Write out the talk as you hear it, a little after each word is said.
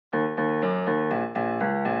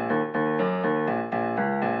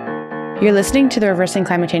You're listening to the Reversing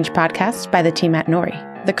Climate Change podcast by the team at NORI,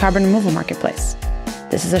 the carbon removal marketplace.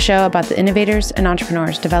 This is a show about the innovators and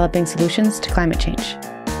entrepreneurs developing solutions to climate change.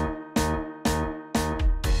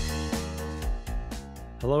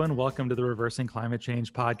 Hello and welcome to the Reversing Climate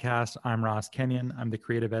Change podcast. I'm Ross Kenyon. I'm the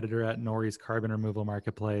creative editor at NORI's carbon removal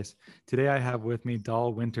marketplace. Today I have with me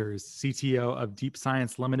Dahl Winters, CTO of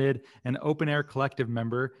DeepScience LTD and OpenAir Collective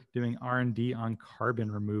member doing R&D on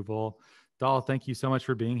carbon removal. Dahl, thank you so much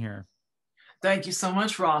for being here. Thank you so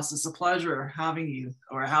much, Ross. It's a pleasure having you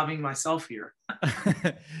or having myself here.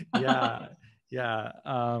 Yeah.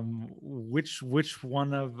 Which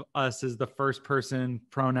one of us is the first person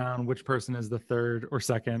pronoun? Which person is the third or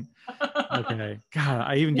second? Okay. God,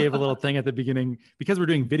 I even gave a little thing at the beginning because we're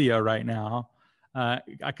doing video right now.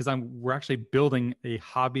 Because we're actually building a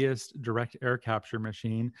hobbyist direct air capture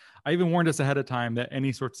machine. I even warned us ahead of time that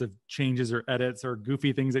any sorts of changes or edits or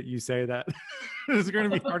goofy things that you say that is going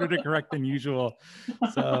to be harder to correct than usual.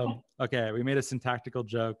 So, okay, we made a syntactical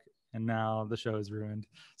joke, and now the show is ruined.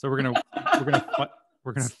 So we're gonna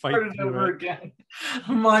fight over again.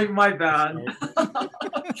 My bad.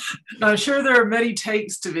 I'm sure there are many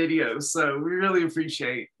takes to videos, so we really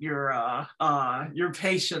appreciate your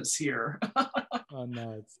patience here. Oh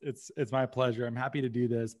no, it's my pleasure. I'm happy to do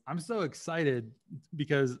this. I'm so excited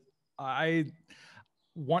because I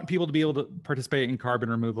want people to be able to participate in carbon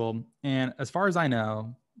removal. And as far as I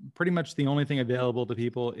know, pretty much the only thing available to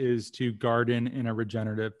people is to garden in a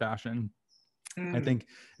regenerative fashion. I think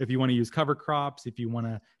if you want to use cover crops, if you want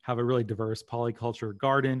to have a really diverse polyculture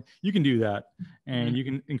garden, you can do that. And you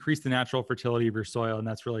can increase the natural fertility of your soil. And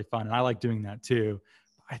that's really fun. And I like doing that too.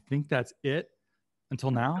 I think that's it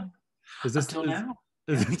until now. Until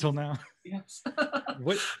now? Yes.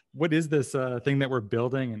 What is this thing that we're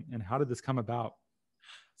building and how did this come about?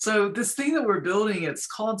 So this thing that we're building, it's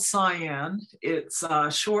called Cyan. It's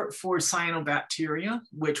short for cyanobacteria,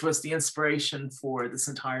 which was the inspiration for this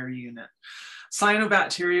entire unit.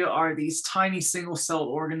 Cyanobacteria are these tiny single-celled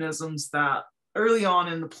organisms that early on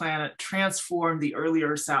in the planet transformed the early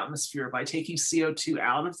Earth's atmosphere by taking CO2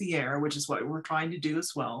 out of the air, which is what we're trying to do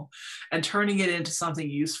as well, and turning it into something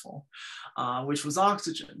useful, which was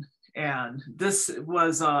oxygen. And this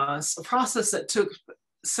was a process that took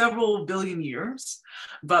several billion years,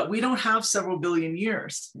 but we don't have several billion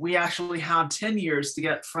years. We actually have 10 years to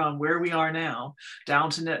get from where we are now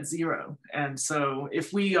down to net zero. And so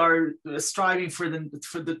if we are striving for the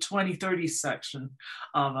 2030 section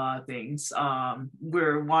of things,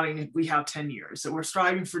 we have 10 years. So we're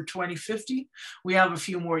striving for 2050. We have a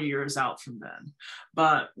few more years out from then.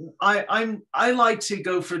 But I like to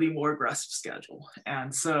go for the more aggressive schedule.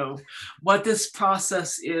 And so what this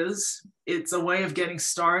process is, it's a way of getting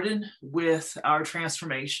started with our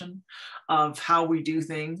transformation of how we do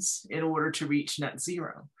things in order to reach net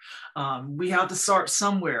zero. We have to start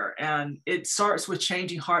somewhere, and it starts with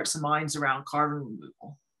changing hearts and minds around carbon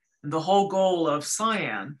removal. And the whole goal of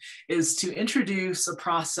Cyan is to introduce a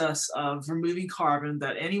process of removing carbon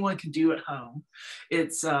that anyone can do at home.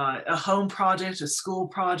 It's a home project, a school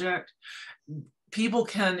project. People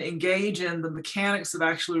can engage in the mechanics of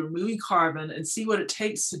actually removing carbon and see what it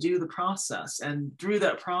takes to do the process. And through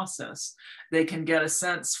that process, they can get a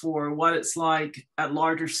sense for what it's like at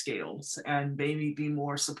larger scales and maybe be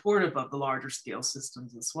more supportive of the larger scale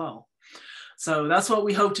systems as well. So that's what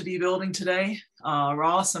we hope to be building today.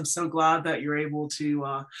 Ross, I'm so glad that you're able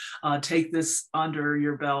to take this under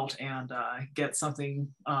your belt and get something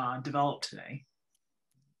developed today.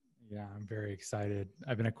 Yeah, I'm very excited.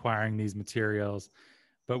 I've been acquiring these materials,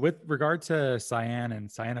 but with regard to cyan and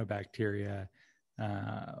cyanobacteria,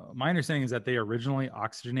 my understanding is that they originally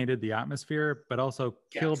oxygenated the atmosphere, but also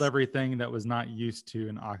killed everything that was not used to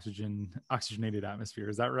an oxygenated atmosphere.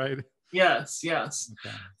 Is that right? Yes.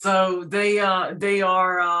 Okay. So they are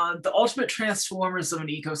the ultimate transformers of an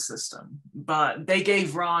ecosystem, but they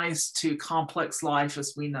gave rise to complex life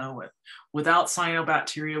as we know it. Without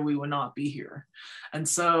cyanobacteria, we would not be here. And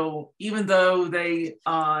so even though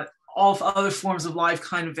all other forms of life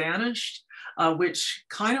kind of vanished, which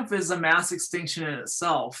kind of is a mass extinction in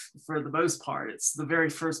itself for the most part. It's the very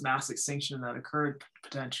first mass extinction that occurred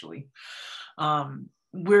potentially.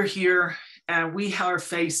 We're here and we are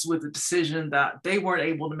faced with a decision that they weren't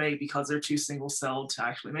able to make because they're too single-celled to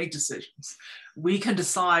actually make decisions. We can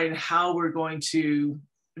decide how we're going to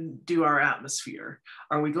do our atmosphere.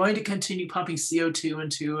 Are we going to continue pumping CO2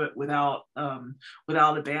 into it without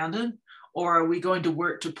abandon? Or are we going to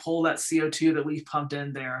work to pull that CO2 that we've pumped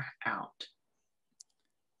in there out?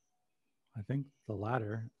 I think the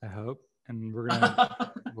latter, I hope. And we're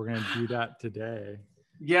gonna do that today.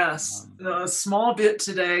 Yes, a small bit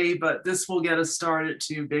today, but this will get us started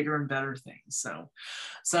to bigger and better things.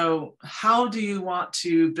 So how do you want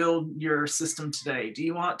to build your system today? Do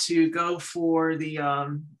you want to go for the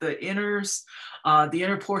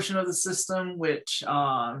inner portion of the system, which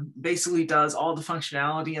basically does all the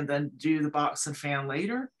functionality and then do the box and fan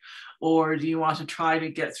later? Or do you want to try to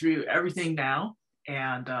get through everything now?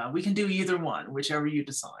 And we can do either one, whichever you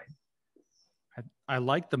decide. I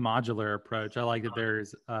like the modular approach. I like that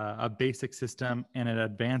there's a basic system and an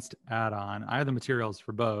advanced add-on. I have the materials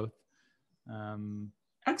for both.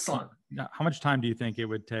 Excellent. How much time do you think it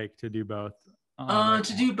would take to do both?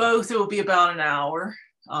 To do both, it will be about an hour,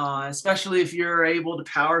 especially if you're able to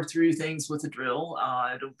power through things with a drill.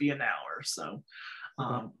 It'll be an hour. So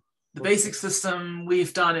Okay. the basic system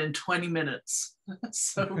we've done in 20 minutes.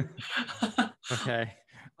 So Okay.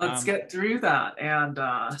 let's get through that. And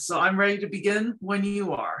so I'm ready to begin when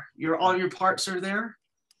you are. All your parts are there?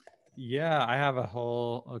 Yeah, I have a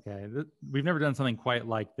whole, okay. We've never done something quite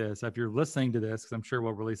like this. If you're listening to this, because I'm sure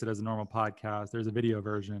we'll release it as a normal podcast, there's a video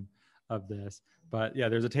version of this. But yeah,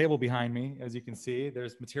 there's a table behind me, as you can see.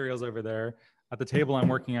 There's materials over there. At the table I'm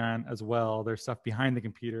working on as well, there's stuff behind the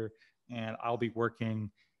computer, and I'll be working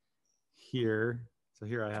here. So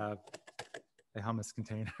here I have a hummus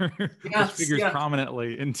container, Yes, which figures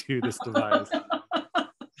prominently into this device.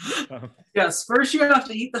 Yes, first you have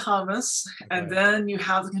to eat the hummus, and Okay. then you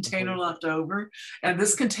have the container left over. And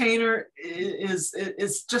this container is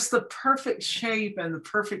just the perfect shape and the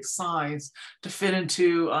perfect size to fit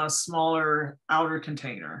into a smaller outer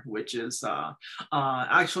container, which is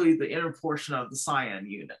actually the inner portion of the Cyan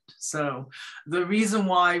unit. So the reason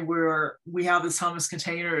why we have this hummus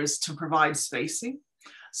container is to provide spacing.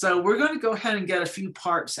 So we're going to go ahead and get a few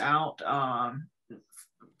parts out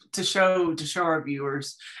to show our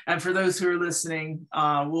viewers, and for those who are listening,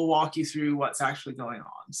 we'll walk you through what's actually going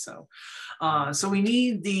on. So, so we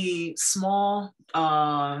need the small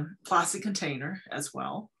plastic container as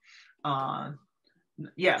well.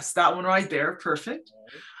 Yes, that one right there, perfect.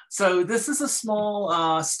 So this is a small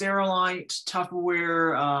Sterilite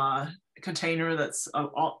Tupperware container that's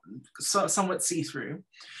somewhat see-through.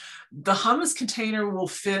 The hummus container will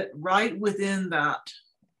fit right within that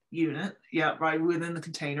unit. Yeah, right within the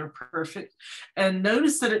container. Perfect. And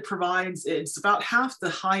notice that it's about half the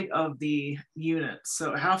height of the unit.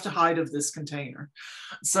 So half the height of this container.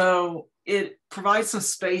 So it provides some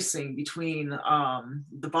spacing between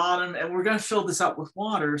the bottom, and we're going to fill this up with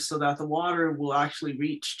water so that the water will actually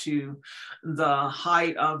reach to the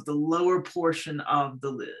height of the lower portion of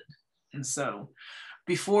the lid. And so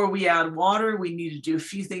before we add water, we need to do a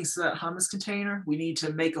few things to that hummus container. We need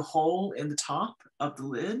to make a hole in the top of the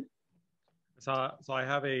lid. So I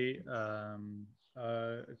have a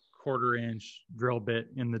 1/4-inch drill bit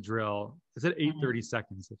in the drill. Is it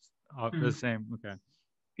 8/32? It's the same. Okay.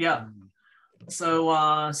 Yeah.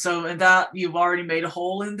 So so in that you've already made a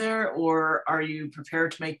hole in there, or are you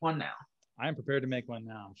prepared to make one now? I'm prepared to make one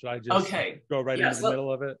now. Should I just go right into the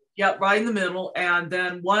middle of it? Yeah, right in the middle, and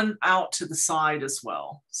then one out to the side as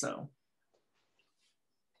well. So.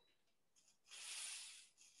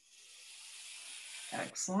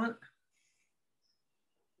 Excellent.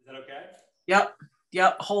 Is that okay? Yep.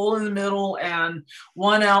 Yep. Hole in the middle and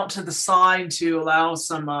one out to the side to allow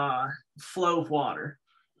some flow of water.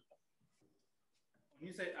 When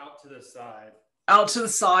you say out to the side? Out to the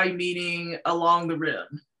side, meaning along the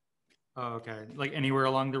rim. Oh, okay. Like anywhere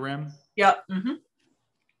along the rim? Yep. Mm-hmm.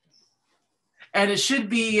 And it should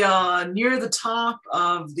be near the top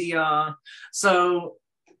of the, so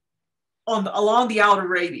along the outer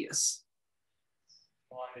radius.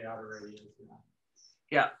 Along the outer radius.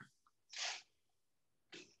 Yeah.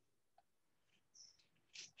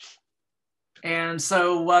 And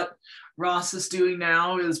so what Ross is doing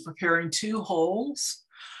now is preparing 2 holes.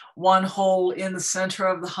 One hole in the center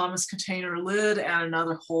of the hummus container lid and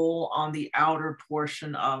another hole on the outer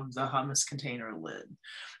portion of the hummus container lid.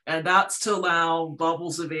 And that's to allow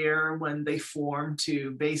bubbles of air when they form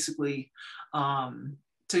to basically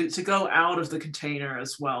to go out of the container,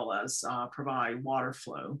 as well as provide water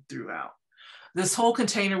flow throughout. This whole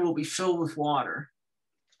container will be filled with water.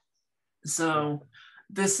 So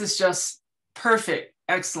this is just perfect.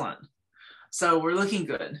 Excellent. So we're looking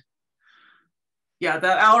good. Yeah,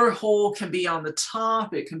 that outer hole can be on the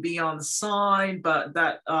top, it can be on the side, but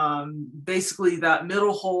that basically that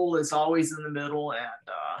middle hole is always in the middle, and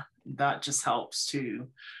that just helps to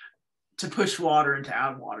push water and to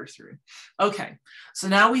add water through. Okay, so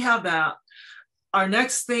now we have that. Our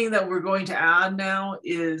next thing that we're going to add now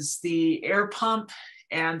is the air pump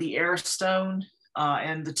and the air stone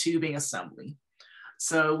and the tubing assembly.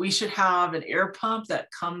 So we should have an air pump that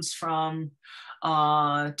comes from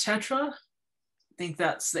Tetra. I think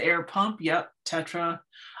that's the air pump. Yep, Tetra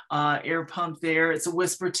air pump there. It's a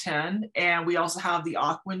Whisper 10. And we also have the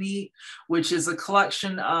Aquaneat, which is a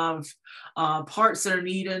collection of parts that are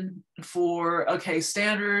needed for, okay,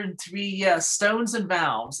 standard 3, yes, stones and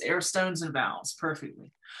valves, air stones and valves,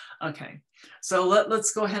 perfectly. Okay, so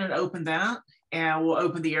let's go ahead and open that, and we'll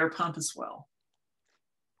open the air pump as well.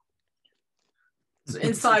 So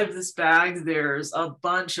inside of this bag, there's a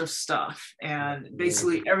bunch of stuff, and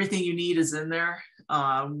basically everything you need is in there.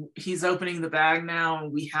 He's opening the bag now,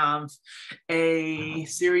 and we have a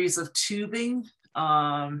series of tubing,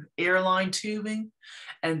 airline tubing,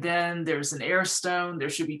 and then there's an air stone.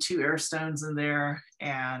 There should be 2 air stones in there,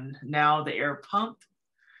 and now the air pump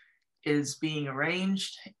is being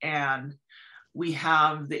arranged, and we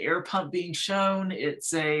have the air pump being shown.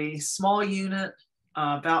 It's a small unit,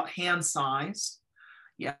 about hand-sized.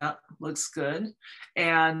 Yeah, looks good.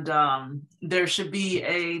 And there should be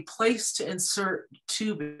a place to insert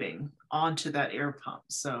tubing onto that air pump.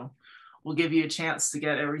 So we'll give you a chance to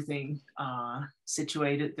get everything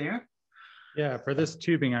situated there. Yeah, for this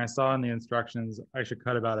tubing, I saw in the instructions, I should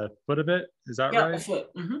cut about 1 foot of it. Is that Yeah, right? a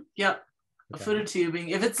foot. Mm-hmm. Yep. Okay. A foot of tubing.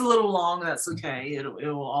 If it's a little long, that's okay. It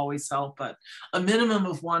will always help, but a minimum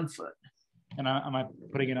of 1 foot. And am I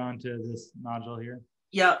putting it onto this nodule here?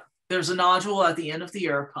 Yep. There's a nodule at the end of the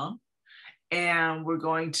air pump, and we're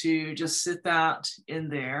going to just sit that in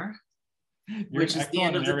there, which is the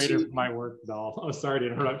end of the tube. My work, Dahl. Oh, sorry to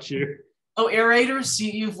interrupt you. Oh, aerators?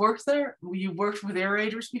 You've worked there? You've worked with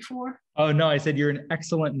aerators before? Oh, no, I said you're an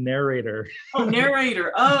excellent narrator. Oh,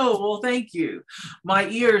 narrator. Oh, well, thank you. My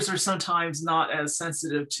ears are sometimes not as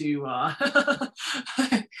sensitive to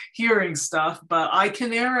hearing stuff, but I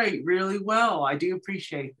can narrate really well. I do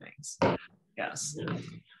appreciate things. Yes. Yeah.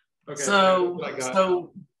 Okay.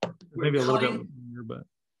 So maybe a little bit more, but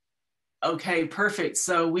okay, perfect.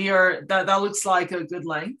 So we are that looks like a good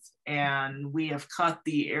length, and we have cut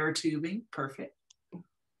the air tubing. Perfect.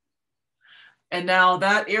 And now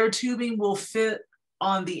that air tubing will fit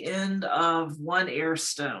on the end of 1 air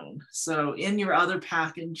stone. So in your other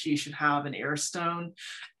package, you should have an air stone.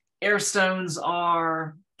 Air stones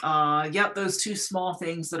are yep, those 2 small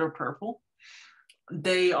things that are purple.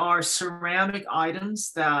 They are ceramic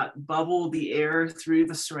items that bubble the air through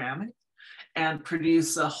the ceramic and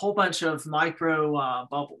produce a whole bunch of micro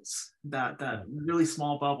bubbles, that really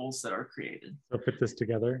small bubbles that are created. So put this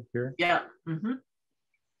together here. Yeah. Mm-hmm.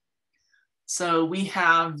 So we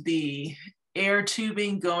have the air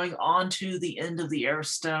tubing going onto the end of the air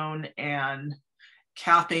stone and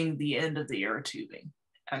capping the end of the air tubing.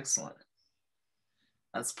 Excellent.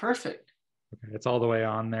 That's perfect. Okay, it's all the way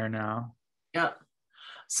on there now. Yeah.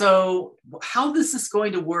 So how this is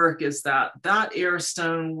going to work is that air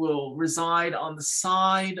stone will reside on the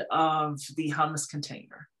side of the hummus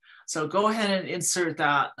container. So go ahead and insert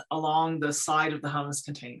that along the side of the hummus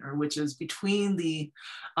container, which is between the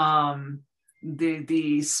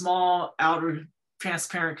small outer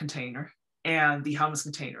transparent container and the hummus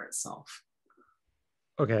container itself.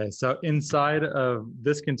 Okay, so inside of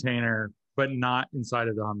this container, but not inside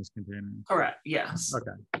of the hummus container. Correct, yes.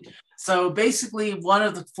 Okay. So basically one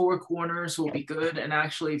of the 4 corners will be good. And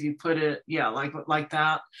actually if you put it, yeah, like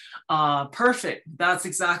that, perfect. That's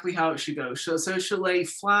exactly how it should go. So it should lay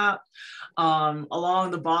flat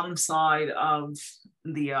along the bottom side of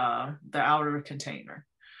the outer container.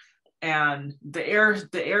 And the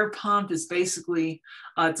air pump is basically,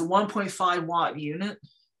 it's a 1.5 watt unit.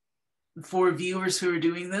 For viewers who are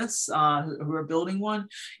doing this, who are building one,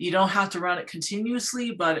 you don't have to run it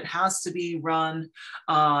continuously, but it has to be run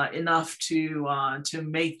enough to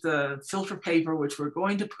make the filter paper, which we're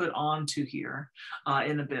going to put onto here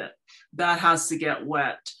in a bit. That has to get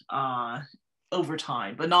wet over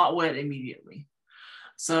time, but not wet immediately.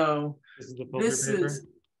 So this is the filter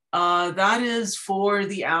paper? That is for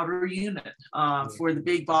the outer unit, for the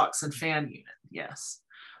big box and fan unit, yes.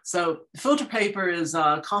 So filter paper is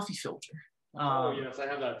a coffee filter. Oh, yes, I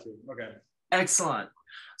have that too. Okay. Excellent.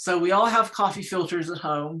 So we all have coffee filters at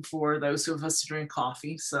home for those of us who drink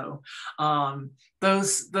coffee. So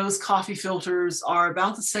those coffee filters are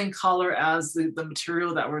about the same color as the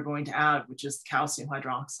material that we're going to add, which is calcium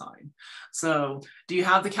hydroxide. So do you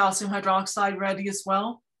have the calcium hydroxide ready as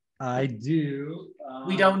well? I do.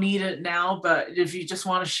 We don't need it now, but if you just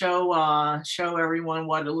want to show everyone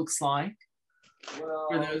what it looks like. Well,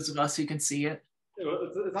 for those of us who can see it.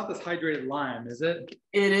 It's not this hydrated lime, is it?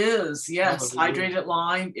 It is, yes. Oh, hydrated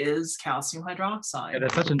lime is calcium hydroxide. Yeah,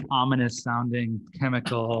 that's such an ominous sounding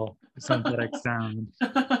chemical synthetic sound.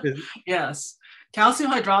 Yes.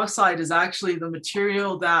 Calcium hydroxide is actually the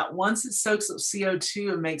material that once it soaks up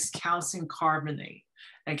CO2, it makes calcium carbonate.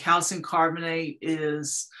 And calcium carbonate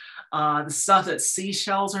is the stuff that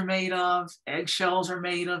seashells are made of, eggshells are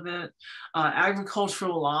made of it,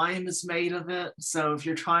 agricultural lime is made of it. So if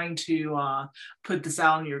you're trying to put this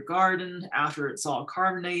out in your garden after it's all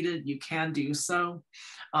carbonated, you can do so.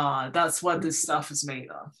 That's what this stuff is made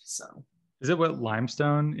of. So, is it what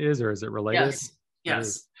limestone is, or is it related? Yes.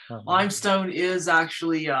 Yes. Limestone is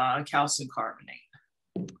actually calcium carbonate.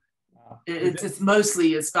 It's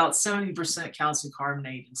mostly, it's about 70% calcium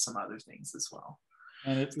carbonate and some other things as well.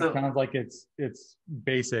 And it sounds like it's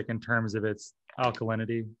basic in terms of its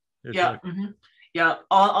alkalinity. Yeah. Yeah.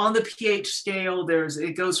 On the pH scale,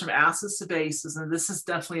 it goes from acids to bases, and this is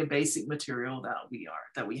definitely a basic material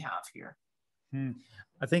that we have here.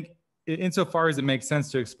 I think insofar as it makes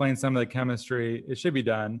sense to explain some of the chemistry, it should be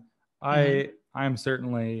done. I'm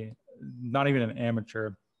certainly not even an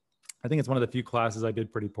amateur. I think it's one of the few classes I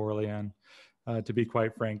did pretty poorly in, to be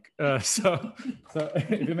quite frank. So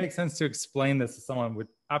if it makes sense to explain this to someone with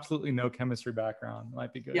absolutely no chemistry background, it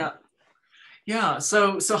might be good. Yeah. Yeah.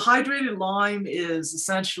 So hydrated lime is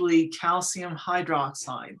essentially calcium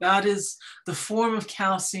hydroxide. That is the form of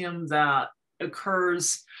calcium that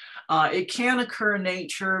occurs. It can occur in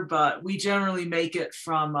nature, but we generally make it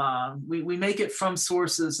from we make it from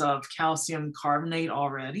sources of calcium carbonate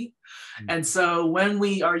already. And so when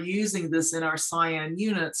we are using this in our Cyan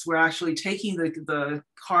units, we're actually taking the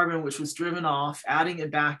carbon which was driven off, adding it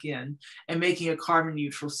back in, and making a carbon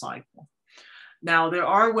neutral cycle. Now, there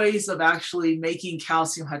are ways of actually making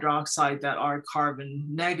calcium hydroxide that are carbon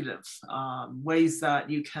negative, ways that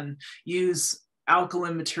you can use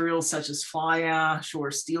alkaline materials such as fly ash or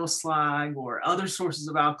steel slag or other sources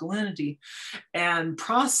of alkalinity and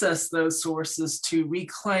process those sources to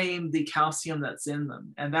reclaim the calcium that's in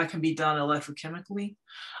them. And that can be done electrochemically.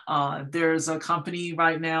 There's a company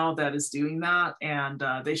right now that is doing that, and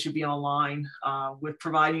they should be online with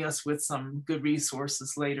providing us with some good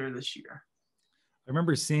resources later this year. I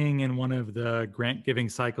remember seeing in one of the grant giving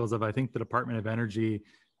cycles of, I think, the Department of Energy,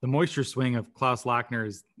 the moisture swing of Klaus Lackner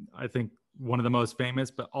is, I think, one of the most famous,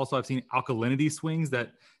 but also I've seen alkalinity swings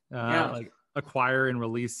that like acquire and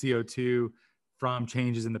release CO2 from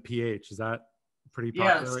changes in the pH. Is that pretty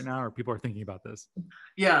popular right now, or people are thinking about this?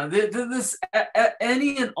 Yeah,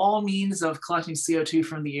 any and all means of collecting CO2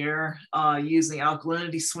 from the air using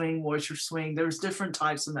alkalinity swing, moisture swing, there's different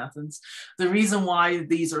types of methods. The reason why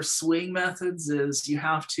these are swing methods is you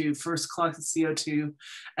have to first collect the CO2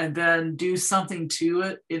 and then do something to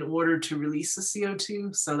it in order to release the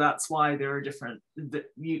CO2. So that's why there are different,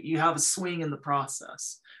 you have a swing in the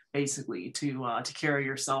process, basically, to carry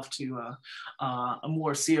yourself to a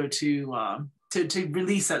more CO2, to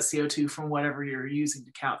release that CO2 from whatever you're using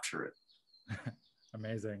to capture it.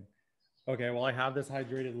 Amazing. Okay, well, I have this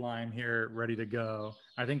hydrated lime here ready to go.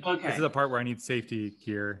 I think this is the part where I need safety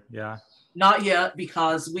gear. Yeah. Not yet,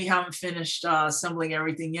 because we haven't finished assembling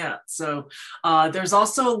everything yet. So there's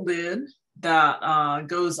also a lid that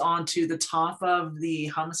goes onto the top of the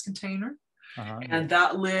hummus container. And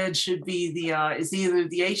that lid should be is either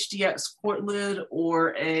the HDX quart lid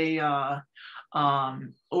or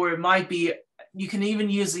or it might be, you can even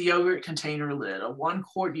use a yogurt container lid. A 1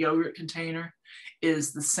 quart yogurt container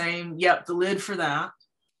is the same. Yep, the lid for that.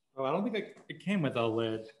 Oh, I don't think it came with a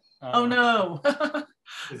lid. Oh no.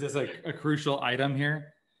 Is this a crucial item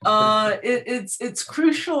here? It's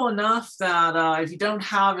crucial enough that if you don't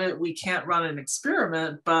have it, we can't run an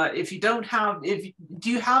experiment. But if you don't have, do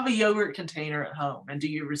you have a yogurt container at home, and do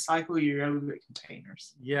you recycle your yogurt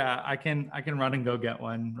containers? Yeah, I can run and go get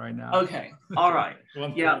one right now. Okay, all right.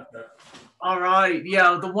 Yeah, all right.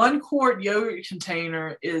 Yeah, the 1 quart yogurt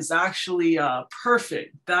container is actually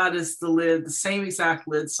perfect. That is the lid, the same exact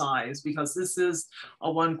lid size, because this is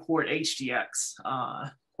a 1 quart HDX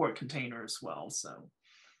quart container as well. So.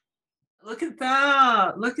 Look at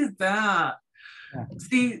that. Look at that. Yeah.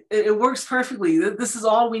 See, it works perfectly. This is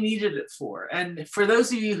all we needed it for. And for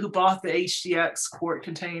those of you who bought the HDX quart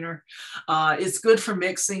container, it's good for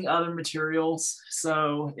mixing other materials.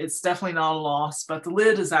 So it's definitely not a loss, but the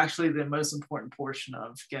lid is actually the most important portion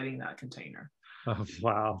of getting that container. Oh,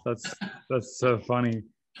 wow. That's so funny.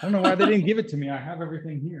 I don't know why they didn't give it to me. I have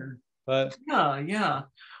everything here, but yeah.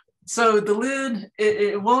 So the lid,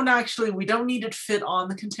 it won't actually, we don't need it to fit on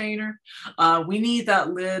the container. We need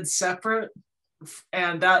that lid separate,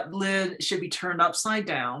 and that lid should be turned upside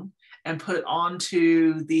down and put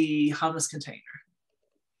onto the hummus container.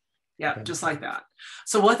 Yeah, okay. Just like that.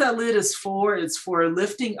 So what that lid is for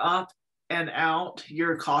lifting up and out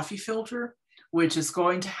your coffee filter, which is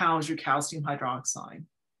going to house your calcium hydroxide.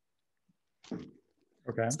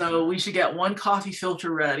 Okay. So we should get one coffee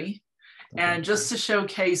filter ready. Okay. And just to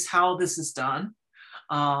showcase how this is done,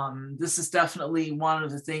 this is definitely one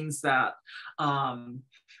of the things that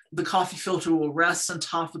the coffee filter will rest on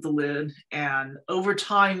top of the lid, and over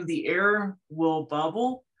time the air will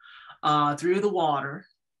bubble through the water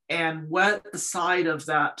and wet the side of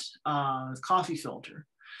that coffee filter.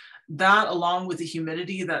 That, along with the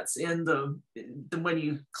humidity that's in the when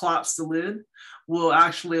you collapse the lid, will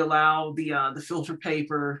actually allow the filter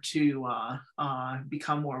paper to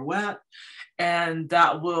become more wet, and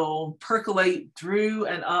that will percolate through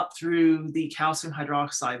and up through the calcium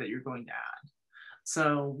hydroxide that you're going to add.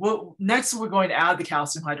 So next we're going to add the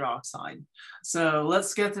calcium hydroxide. So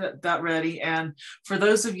let's get that ready. And for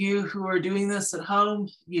those of you who are doing this at home,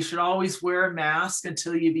 you should always wear a mask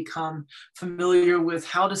until you become familiar with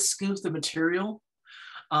how to scoop the material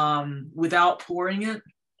without pouring it.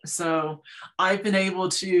 So I've been able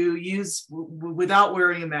to use without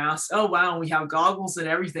wearing a mask. Oh, wow, we have goggles and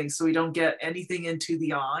everything so we don't get anything into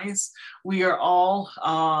the eyes. We are all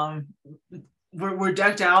we're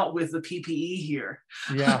decked out with the PPE here.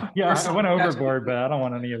 Yeah, I went overboard, but I don't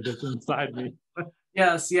want any of this inside me.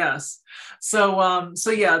 Yes, yes. So,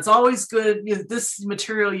 so yeah, it's always good. You know, this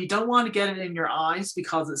material, you don't want to get it in your eyes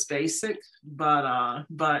because it's basic, but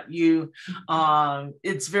you,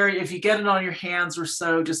 it's very, if you get it on your hands or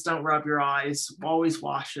so, just don't rub your eyes, always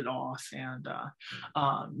wash it off. And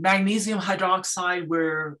magnesium hydroxide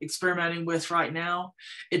we're experimenting with right now.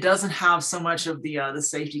 It doesn't have so much of the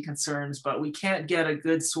safety concerns, but we can't get a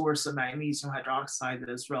good source of magnesium hydroxide that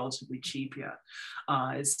is relatively cheap yet.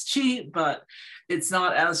 It's cheap, but it's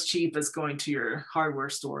not as cheap as going to your hardware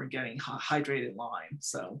store and getting hydrated lime.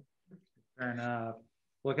 So fair enough.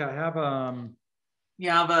 Look, I have you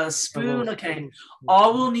have a spoon. Okay,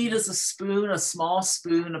 all we'll need is a spoon, a small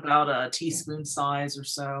spoon, about a teaspoon size or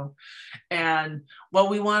so. And what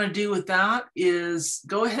we want to do with that is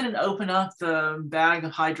go ahead and open up the bag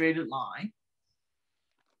of hydrated lime.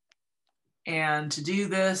 And to do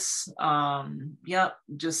this,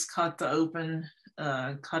 just cut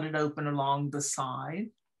it open along the side.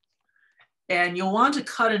 And you'll want to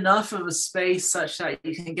cut enough of a space such that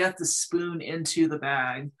you can get the spoon into the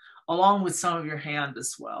bag, along with some of your hand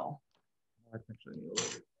as well. I actually need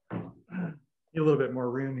a little bit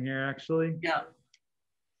more room here, actually. Yeah.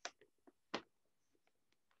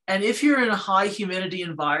 And if you're in a high humidity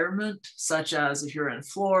environment, such as if you're in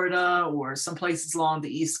Florida or some places along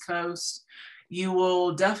the East Coast, you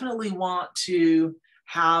will definitely want to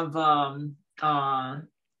have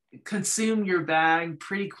consume your bag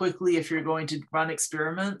pretty quickly if you're going to run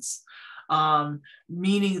experiments,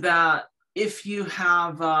 meaning that if you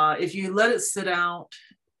let it sit out,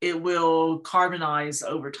 it will carbonize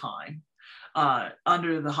over time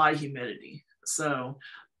under the high humidity. So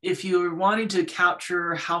if you're wanting to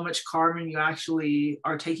capture how much carbon you actually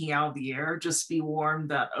are taking out of the air, just be warned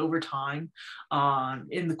that over time,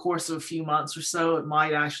 in the course of a few months or so, it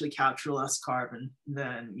might actually capture less carbon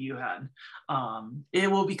than you had. It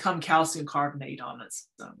will become calcium carbonate on its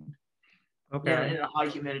own. Okay. In a high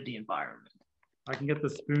humidity environment. I can get the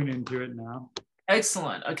spoon into it now.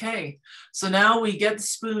 Excellent. Okay, so now we get the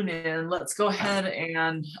spoon in. Let's go ahead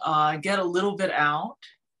and get a little bit out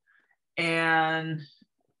and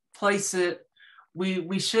place it.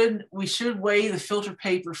 We should weigh the filter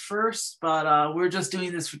paper first, but we're just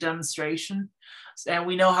doing this for demonstration, and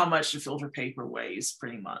we know how much the filter paper weighs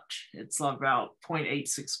pretty much. It's about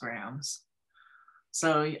 0.86 grams.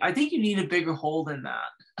 So I think you need a bigger hole than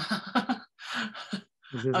that.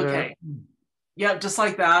 Okay. Yep, just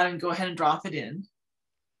like that, and go ahead and drop it in.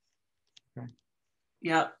 Okay.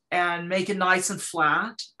 Yep, and make it nice and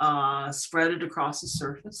flat. Spread it across the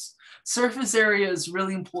surface. Surface area is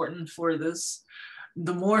really important for this.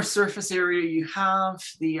 The more surface area you have,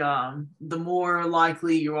 the more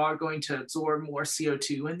likely you are going to absorb more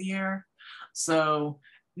CO2 in the air. So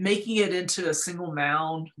making it into a single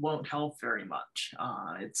mound won't help very much.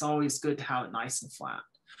 It's always good to have it nice and flat.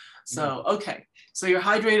 So, okay, so your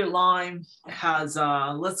hydrated lime has,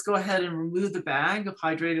 let's go ahead and remove the bag of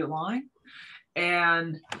hydrated lime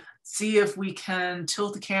and see if we can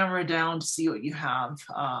tilt the camera down to see what you have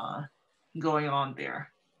going on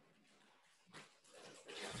there.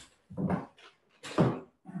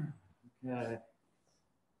 Okay.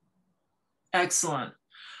 Excellent.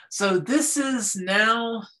 So this is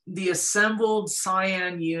now the assembled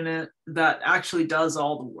Cyan unit that actually does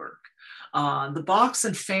all the work. The box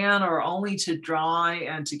and fan are only to dry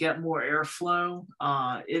and to get more airflow.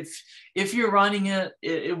 If you're running it,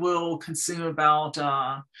 it will consume about,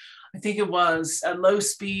 I think it was at low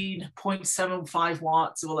speed, 0.75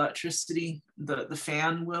 watts of electricity, the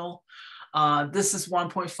fan will. This is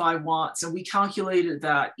 1.5 watts, and we calculated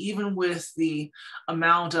that even with the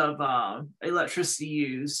amount of electricity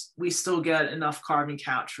used, we still get enough carbon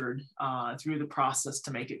captured through the process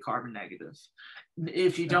to make it carbon negative.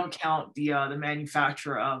 If you don't count the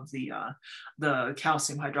manufacture of the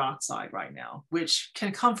calcium hydroxide right now, which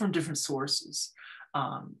can come from different sources,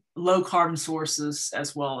 low carbon sources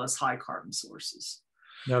as well as high carbon sources.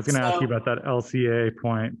 Yeah, I was going to ask you about that LCA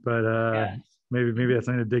point, but yeah. maybe that's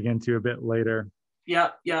something to dig into a bit later.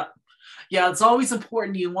 Yeah. It's always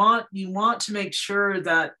important. You want to make sure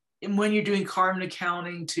that when you're doing carbon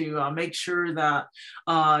accounting to make sure that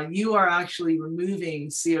you are actually removing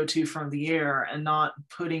CO2 from the air and not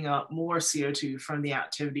putting up more CO2 from the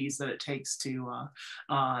activities that it takes to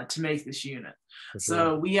make this unit.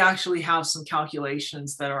 So we actually have some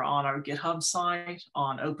calculations that are on our GitHub site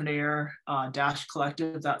on OpenAir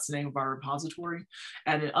Collective. That's the name of our repository.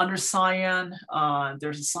 And under Cyan,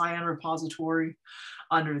 there's a Cyan repository.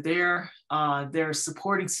 Under there, there's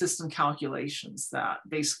supporting system calculations that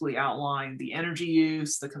basically outline the energy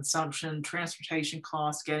use, the consumption, transportation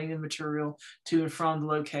costs, getting the material to and from the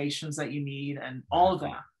locations that you need, and all of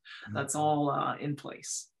that. That's all in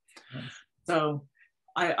place. So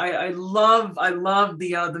I love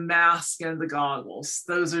the mask and the goggles.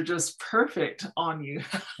 Those are just perfect on you.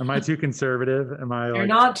 Am I too conservative? You're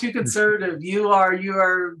not too conservative. You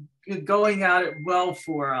are going at it well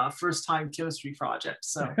for a first-time chemistry project.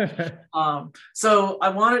 So, so I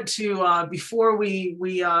wanted to before we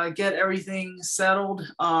get everything settled.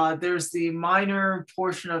 There's the minor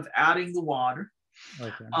portion of adding the water.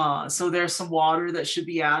 Okay. So there's some water that should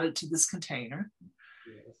be added to this container.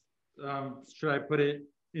 Should I put it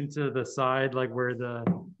into the side, like where the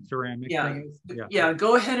ceramic thing is? Yeah,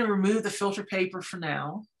 go ahead and remove the filter paper for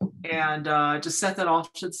now, and just set that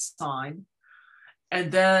off to the side. And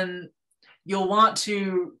then you'll want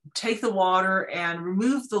to take the water and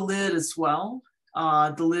remove the lid as well,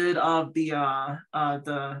 the lid of the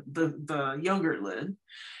yogurt lid,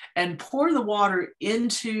 and pour the water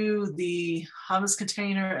into the hummus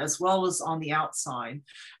container as well as on the outside,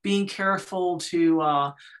 being careful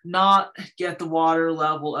to not get the water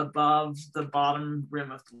level above the bottom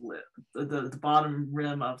rim of the lid, the bottom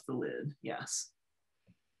rim of the lid, yes.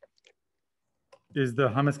 Is the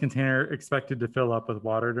hummus container expected to fill up with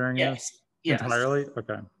water during this? Yes. Entirely?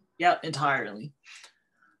 Okay. Yep, entirely.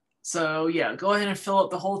 So yeah, go ahead and fill up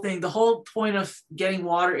the whole thing. The whole point of getting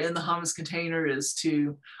water in the hummus container is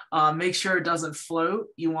to make sure it doesn't float.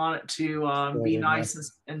 You want it to be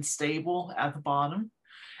nice and stable at the bottom.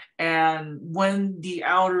 And when the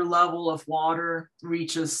outer level of water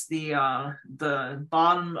reaches the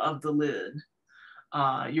bottom of the lid,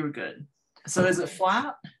 you're good. So is it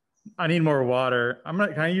flat? I need more water.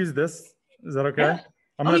 Can I use this? Is that okay?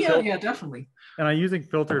 Yeah. Yeah, definitely. And I'm using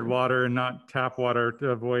filtered water and not tap water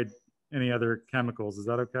to avoid any other chemicals. Is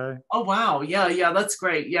that okay? Oh, wow. Yeah, that's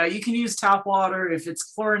great. Yeah, you can use tap water if it's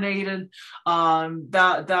chlorinated. We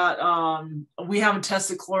haven't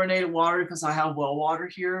tested chlorinated water because I have well water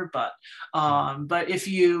here, but if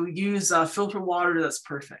you use filtered water, that's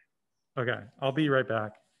perfect. Okay, I'll be right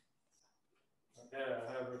back. Okay,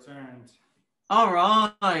 I have returned. All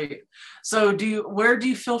right. So where do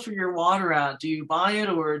you filter your water at? Do you buy it,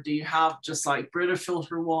 or do you have just like Brita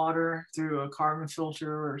filter water through a carbon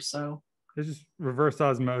filter or so? It's just reverse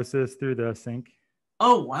osmosis through the sink.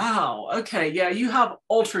 Oh, wow. Okay. Yeah, you have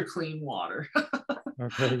ultra clean water.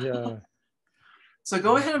 Okay, yeah. So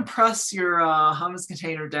go ahead and press your hummus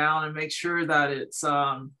container down and make sure that it's,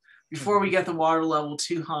 before we get the water level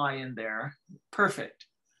too high in there. Perfect.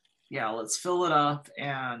 Yeah, let's fill it up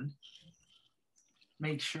and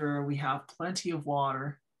make sure we have plenty of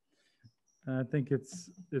water. I think it's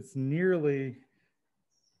nearly.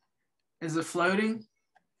 Is it floating?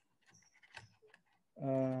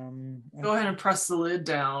 Go ahead and press the lid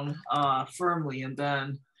down firmly, and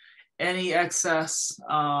then any excess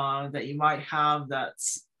that you might have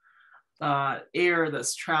that's air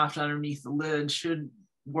that's trapped underneath the lid should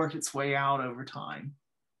work its way out over time.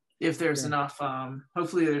 If there's enough,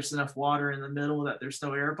 hopefully there's enough water in the middle that there's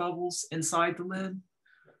no air bubbles inside the lid.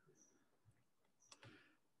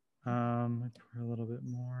 Pour a little bit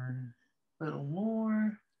more. A little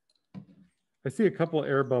more. I see a couple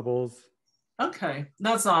air bubbles. Okay,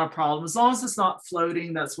 that's not a problem. As long as it's not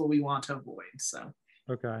floating, that's what we want to avoid. So.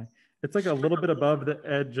 Okay, it's like a little bit above the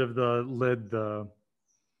edge of the lid, though.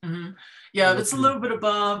 Mm-hmm. Yeah, if it's a little bit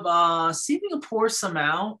above, see if you can pour some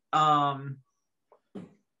out.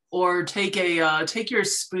 Or take your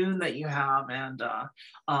spoon that you have and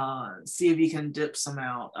see if you can dip some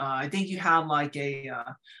out. I think you have like a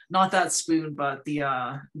not that spoon, but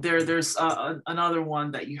there's another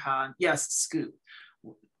one that you had. Yes, scoop.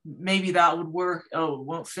 Maybe that would work. Oh, it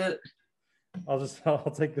won't fit.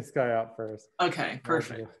 I'll take this guy out first. Okay,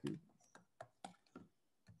 perfect.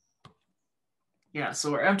 Yeah,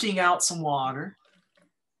 so we're emptying out some water.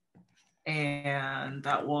 And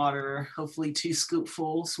that water, hopefully 2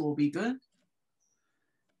 scoopfuls will be good.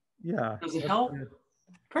 Yeah. Does it help? Good.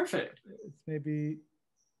 Perfect. It's maybe,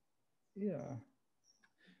 yeah.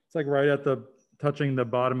 It's like right at touching the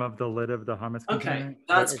bottom of the lid of the hummus container. Okay,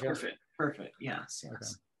 that's perfect. Perfect. Yes, yes.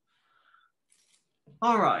 Okay.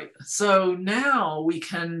 All right, so now we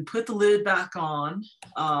can put the lid back on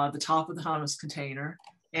the top of the hummus container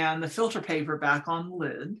and the filter paper back on the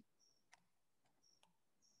lid.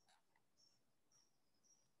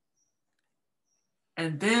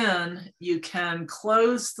 And then you can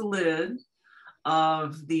close the lid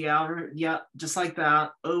of the outer, yeah, just like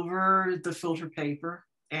that, over the filter paper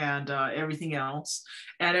and everything else.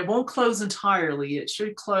 And it won't close entirely. It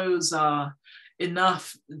should close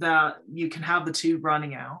enough that you can have the tube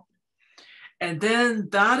running out. And then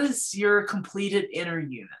that is your completed inner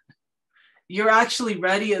unit. You're actually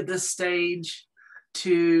ready at this stage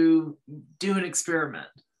to do an experiment.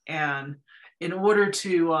 And in order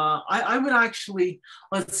to, I would actually,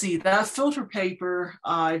 let's see, that filter paper,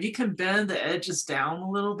 if you can bend the edges down a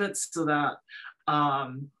little bit so that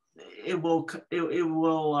it will,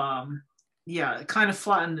 yeah, kind of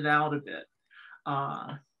flatten it out a bit.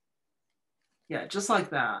 Yeah, just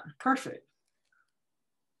like that. Perfect.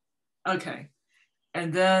 Okay.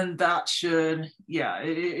 And then that should, yeah,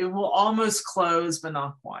 it will almost close, but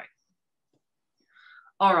not quite.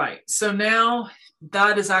 All right, so now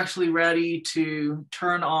that is actually ready to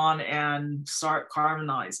turn on and start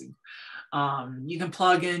carbonizing. You can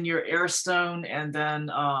plug in your air stone and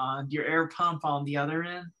then your air pump on the other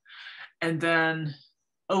end. And then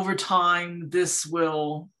over time, this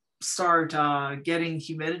will start getting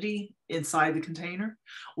humidity inside the container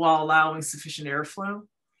while allowing sufficient airflow.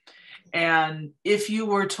 And if you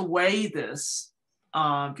were to weigh this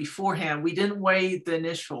beforehand, we didn't weigh the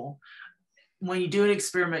initial. When you do an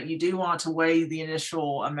experiment, you do want to weigh the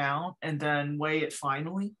initial amount and then weigh it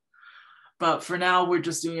finally. But for now, we're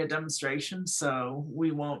just doing a demonstration, so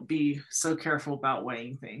we won't be so careful about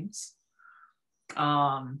weighing things.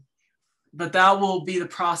 But that will be the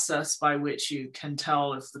process by which you can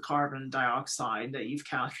tell if the carbon dioxide that you've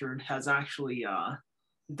captured has actually,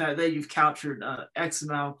 that you've captured X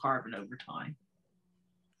amount of carbon over time.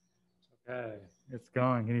 Okay, it's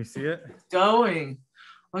going. Can you see it? It's going.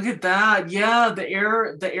 Look at that. Yeah, the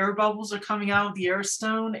air bubbles are coming out of the air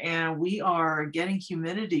stone and we are getting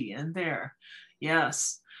humidity in there.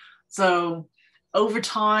 Yes. So over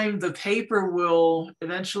time, the paper will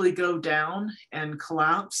eventually go down and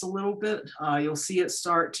collapse a little bit. You'll see it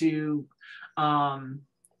start to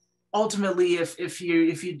ultimately, if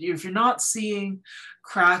you're not seeing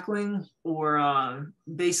crackling or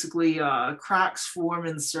basically cracks form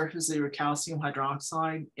in the surface of your calcium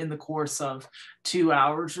hydroxide in the course of 2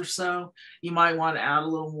 hours or so, you might want to add a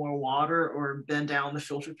little more water or bend down the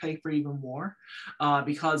filter paper even more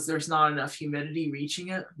because there's not enough humidity reaching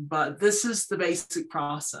it. But this is the basic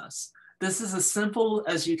process. This is as simple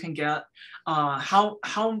as you can get. How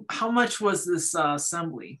much was this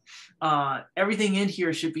assembly? Everything in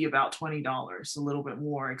here should be about $20, a little bit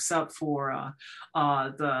more, except for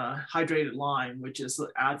the hydrated lime, which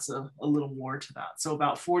adds a little more to that. So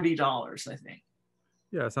about $40, I think.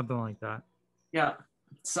 Yeah, something like that. Yeah.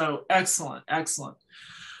 So excellent, excellent.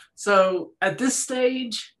 So at this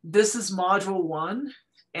stage, this is module 1,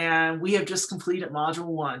 and we have just completed module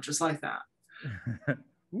 1, just like that.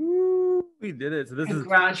 Woo, we did it. So this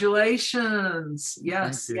Congratulations.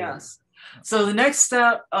 Yes, yes. So the next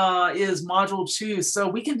step is module 2. So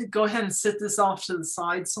we can go ahead and sit this off to the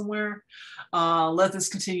side somewhere. Let this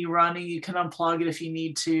continue running. You can unplug it if you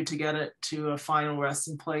need to get it to a final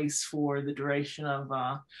resting place for the duration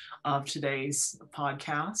of today's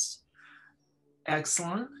podcast.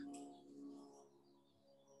 Excellent.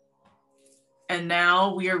 And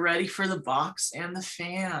now we are ready for the box and the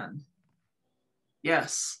fan.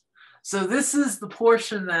 Yes. So this is the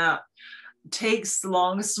portion that takes the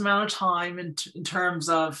longest amount of time in terms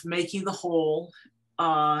of making the hole,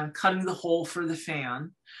 cutting the hole for the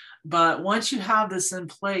fan. But once you have this in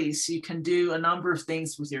place, you can do a number of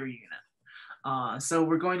things with your unit. So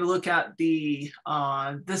we're going to look at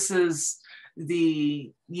this is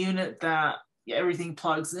the unit that everything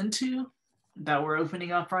plugs into that we're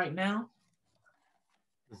opening up right now.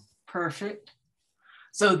 Perfect.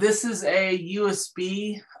 So this is a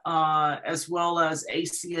USB as well as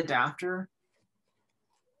AC adapter.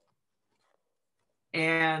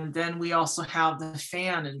 And then we also have the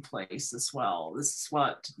fan in place as well. This is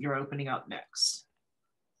what you're opening up next.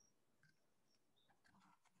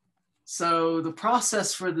 So the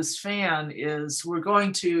process for this fan is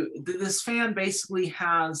this fan basically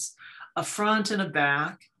has a front and a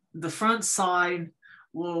back. The front side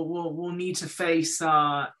will need to face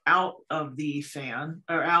out of the fan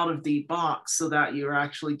or out of the box so that you're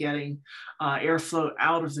actually getting airflow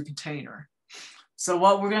out of the container. So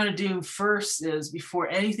what we're going to do first is, before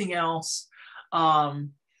anything else,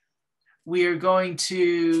 we are going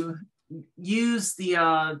to use the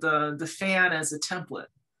fan as a template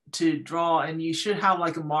to draw, and you should have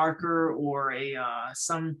like a marker or a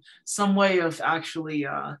some way of actually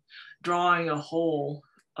drawing a hole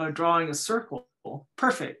or drawing a circle.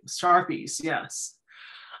 Perfect. Sharpies, yes,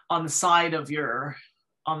 on the side of your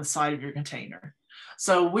container.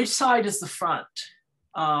 So which side is the front?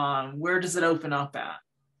 Where does it open up at?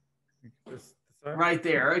 Right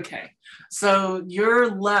there. Okay. So your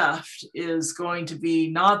left is going to be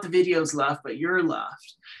not the video's left, but your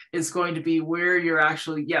left is going to be where you're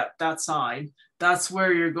actually, that side. That's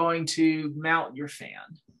where you're going to mount your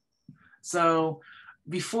fan. So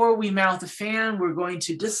before we mount the fan, we're going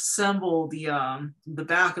to disassemble the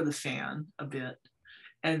back of the fan a bit.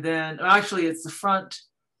 And then actually it's the front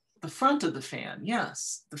of the fan.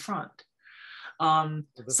 Yes, the front.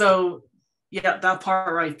 So yeah, that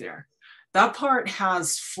part right there. That part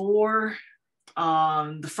has four,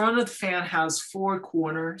 the front of the fan has four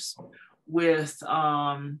corners with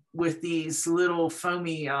these little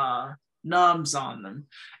foamy nubs on them.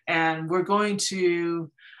 And we're going to,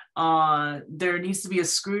 there needs to be a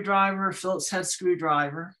screwdriver, Phillips head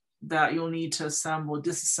screwdriver, that you'll need to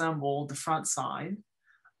disassemble the front side.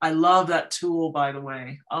 I love that tool, by the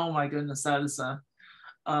way. Oh my goodness, that is a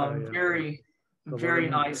very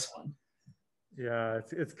nice one. Yeah,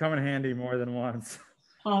 it's come in handy more than once.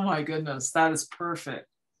 Oh my goodness, that is perfect.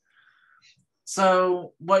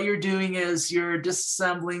 So what you're doing is you're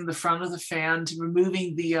disassembling the front of the fan, to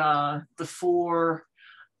removing the four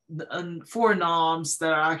knobs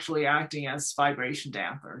that are actually acting as vibration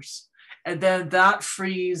dampers. And then that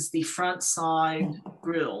frees the front side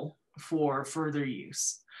grill for further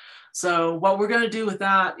use. So what we're going to do with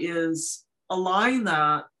that is align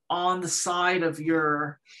that on the side of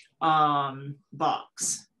your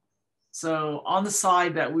box. So on the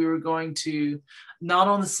side that we were going to, not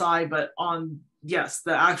on the side, but on, yes,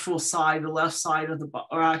 the actual side, the left side of the box,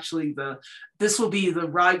 or actually this will be the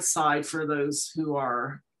right side for those who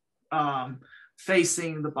are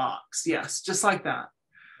facing the box. Yes, just like that.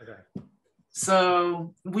 Okay.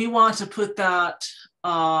 So we want to put that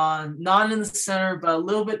not in the center, but a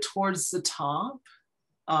little bit towards the top.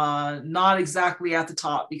 Not exactly at the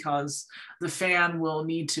top because the fan will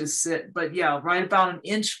need to sit, but yeah, right about an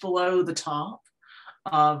inch below the top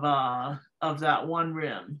of that one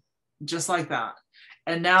rim, just like that.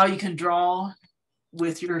 And now you can draw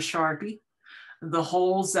with your Sharpie the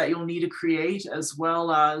holes that you'll need to create, as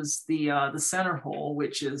well as the center hole,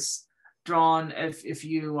 which is drawn. If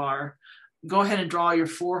you are, go ahead and draw your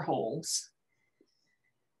 4 holes.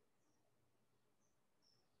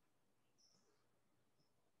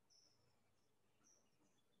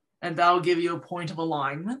 And that'll give you a point of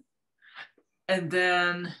alignment. And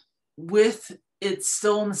then with it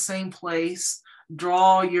still in the same place,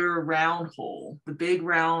 draw your round hole, the big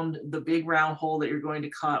round hole that you're going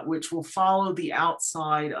to cut, which will follow the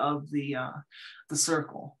outside of the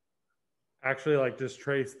circle. Actually, like just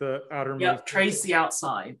trace the outermost. Yeah, trace the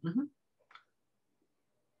outside. Mm-hmm.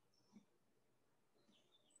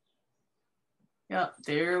 Yeah,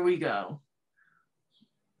 there we go.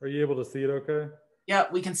 Are you able to see it okay? Yeah,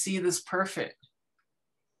 we can see this perfect.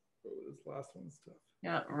 Oh, this last one's tough.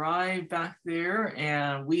 Yeah, right back there.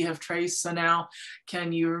 And we have traced. So now,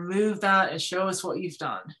 can you remove that and show us what you've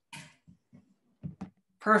done?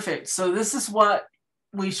 Perfect. So this is what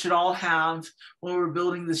we should all have when we're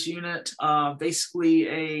building this unit.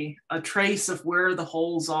 Basically a trace of where the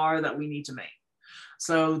holes are that we need to make.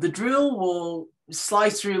 So the drill will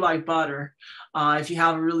slice through like butter. If you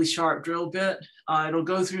have a really sharp drill bit, it'll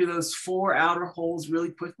go through those 4 outer holes really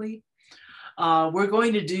quickly. We're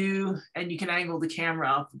going to do, and you can angle the camera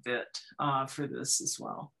up a bit for this as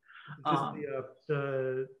well. Just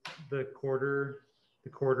the quarter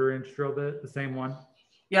inch drill bit, the same one?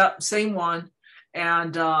 Yeah, same one.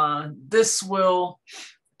 And this will,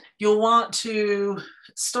 you'll want to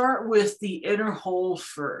start with the inner hole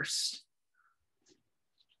first.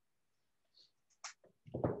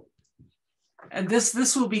 And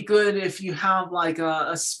this will be good if you have like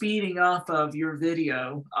a speeding up of your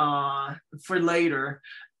video for later,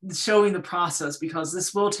 showing the process, because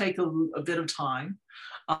this will take a bit of time.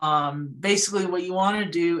 Basically, what you want to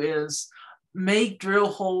do is make drill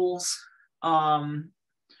holes. Don't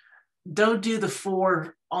do the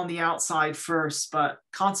 4 on the outside first, but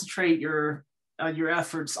concentrate your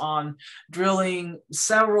efforts on drilling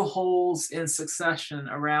several holes in succession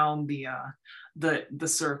around the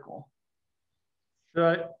circle. Should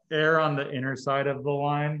I err on the inner side of the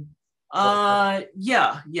line?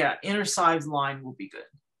 Yeah, inner side line will be good.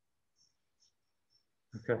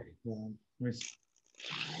 Okay. Let me see.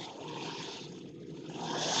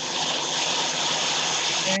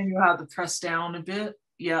 And you have to press down a bit.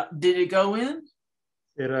 Yeah, did it go in?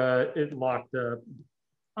 It locked up.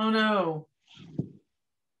 Oh no.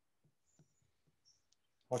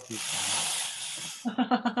 Fuck you.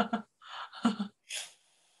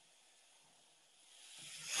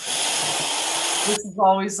 This is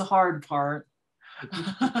always the hard part.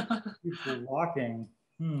 Keeps locking.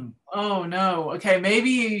 Oh no. Okay, maybe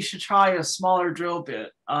you should try a smaller drill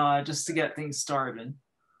bit just to get things started.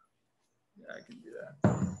 Yeah, I can do that.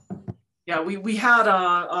 Yeah, we had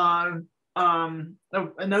an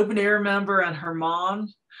OpenAir member and her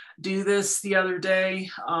mom do this the other day.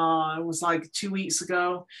 It was like 2 weeks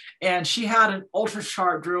ago, and she had an ultra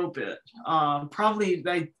sharp drill bit. Probably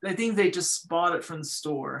I think they just bought it from the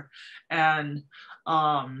store, and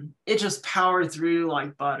it just powered through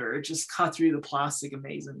like butter. It just cut through the plastic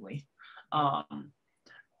amazingly.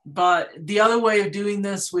 But the other way of doing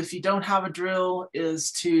this, if you don't have a drill,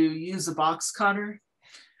 is to use a box cutter.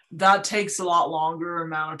 That takes a lot longer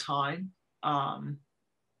amount of time.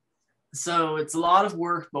 So it's a lot of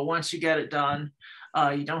work, but once you get it done,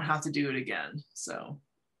 you don't have to do it again. So.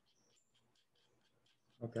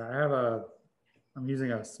 Okay, I'm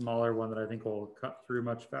using a smaller one that I think will cut through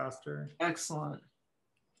much faster. Excellent.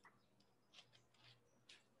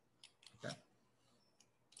 Okay.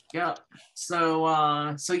 Yeah,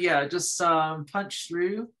 so yeah, just punch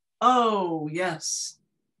through. Oh, yes.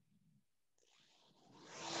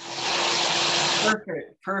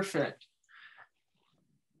 Perfect.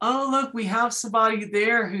 Oh, look, we have somebody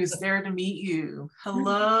there who's there to meet you.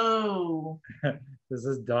 Hello. This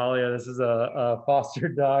is Dahlia. This is a foster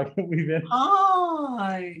dog we've been.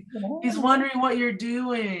 Hi. He's wondering what you're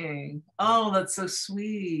doing. Oh, that's so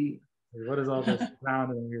sweet. What is all this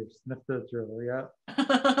sound in here? Sniff the drill. Yeah.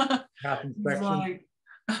 Half inspection.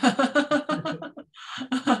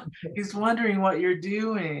 He's wondering what you're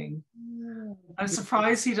doing. I'm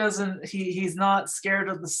surprised he's not scared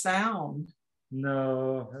of the sound.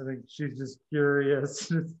 No, I think she's just curious.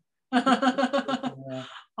 Yeah.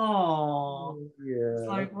 Oh, yeah. It's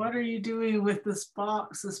like, what are you doing with this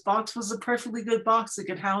box? This box was a perfectly good box that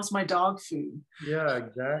could house my dog food. Yeah,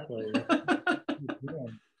 exactly. I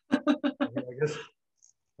guess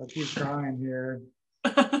I'll keep trying here.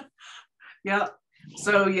 Yeah.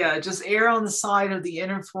 So yeah, just err on the side of the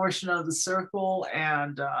inner portion of the circle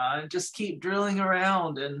and just keep drilling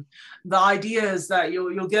around. And the idea is that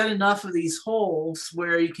you'll get enough of these holes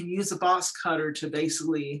where you can use a box cutter to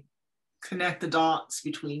basically connect the dots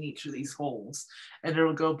between each of these holes, and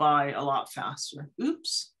it'll go by a lot faster.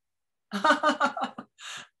 Oops.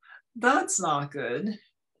 That's not good.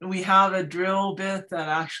 We have a drill bit that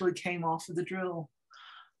actually came off of the drill,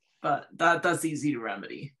 but that's easy to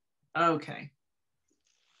remedy. Okay.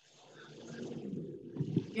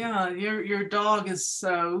 Yeah, your dog is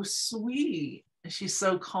so sweet. She's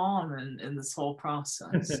so calm in this whole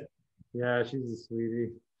process. Yeah, she's a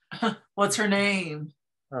sweetie. What's her name?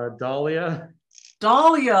 Dahlia.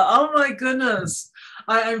 Dahlia. Oh my goodness.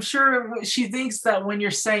 I'm sure she thinks that when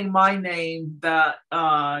you're saying my name that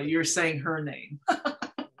you're saying her name.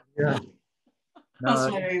 Yeah. That's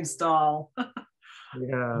my name's Dahl.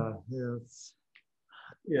 Yeah. Yes.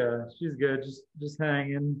 Yeah, she's good. Just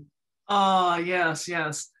hanging. Yes.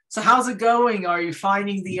 So how's it going? Are you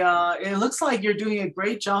finding it looks like you're doing a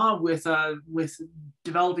great job with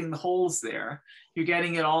developing the holes there. You're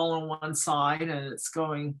getting it all on one side and it's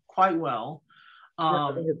going quite well. Yeah,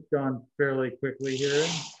 I think it's gone fairly quickly here.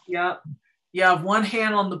 Yeah. You have one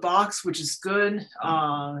hand on the box, which is good.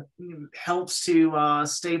 Helps to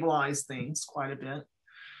stabilize things quite a bit.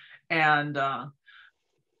 And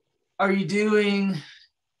are you doing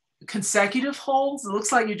consecutive holes? It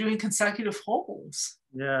looks like you're doing consecutive holes.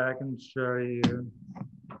 Yeah, I can show you.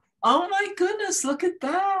 Oh my goodness, look at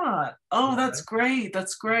that. Oh, that's great.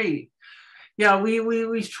 That's great. Yeah,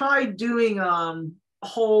 we tried doing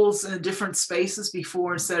holes in different spaces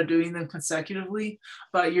before instead of doing them consecutively,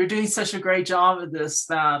 but you're doing such a great job at this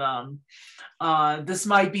that this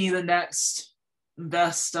might be the next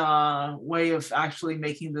way of actually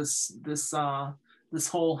making this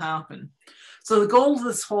hole happen. So the goal of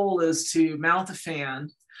this hole is to mount the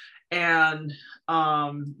fan, and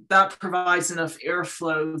that provides enough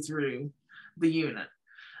airflow through the unit.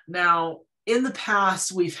 Now, in the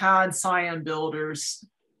past, we've had Cyan builders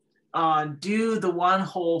do the one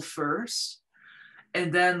hole first,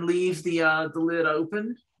 and then leave the lid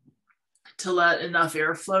open to let enough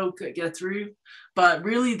airflow get through. But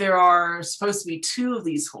really, there are supposed to be two of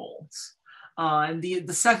these holes. And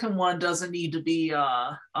the second one doesn't need to be,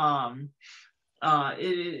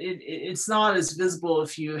 it's not as visible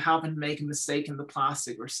if you happen to make a mistake in the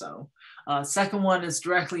plastic or so. Second one is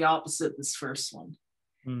directly opposite this first one.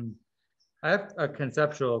 I have a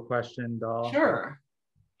conceptual question, Dahl. Sure.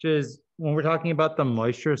 Which is, when we're talking about the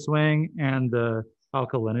moisture swing and the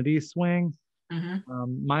alkalinity swing,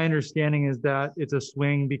 my understanding is that it's a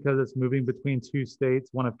swing because it's moving between two states,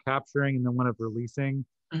 one of capturing and then one of releasing.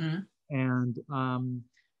 And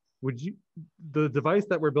the device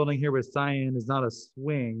that we're building here with Cyan is not a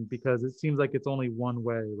swing, because it seems like it's only one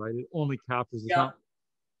way, right? It only captures.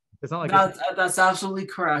 It's not like that's absolutely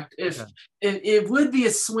correct. It would be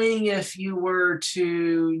a swing if you were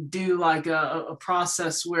to do like a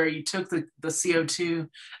process where you took the CO2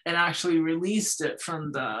 and actually released it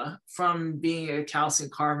from being a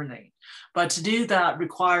calcium carbonate. But to do that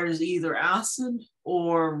requires either acid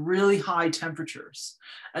or really high temperatures.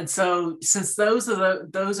 And so, since those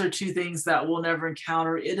are two things that we'll never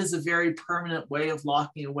encounter, it is a very permanent way of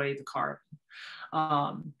locking away the carbon.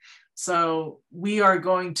 So we are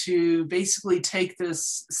going to basically take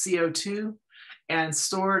this CO2 and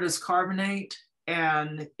store it as carbonate,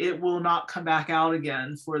 and it will not come back out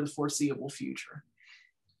again for the foreseeable future.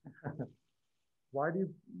 Why do,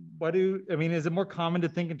 I mean, is it more common to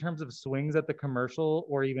think in terms of swings at the commercial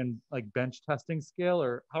or even like bench testing scale,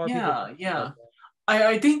 or how are people? Yeah.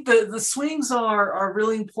 I think the swings are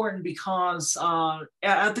really important because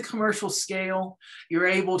at the commercial scale, you're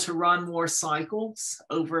able to run more cycles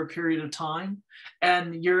over a period of time,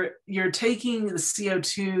 and you're taking the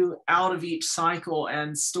CO2 out of each cycle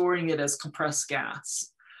and storing it as compressed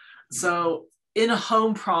gas. So in a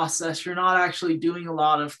home process, you're not actually doing a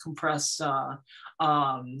lot of compressed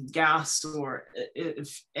gas, or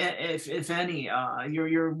if any,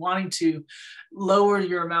 you're wanting to lower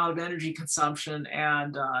your amount of energy consumption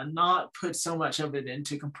and not put so much of it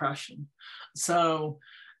into compression. So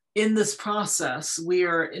in this process, we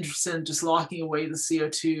are interested in just locking away the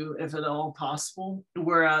CO2 if at all possible,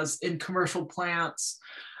 whereas in commercial plants,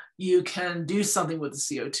 you can do something with the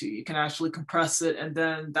CO2. You can actually compress it, and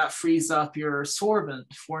then that frees up your sorbent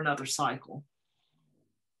for another cycle.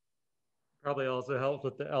 Probably also helps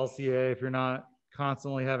with the LCA if you're not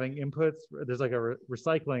constantly having inputs. There's like a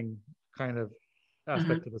recycling kind of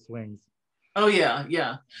aspect to the swings. Oh yeah.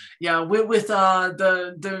 With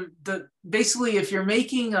the basically, if you're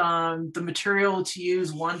making the material to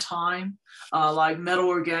use one time, like metal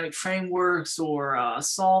organic frameworks or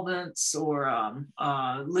solvents or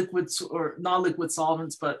liquids, or not liquid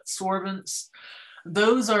solvents but sorbents,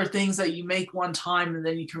 those are things that you make one time and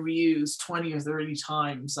then you can reuse 20 or 30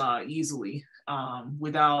 times easily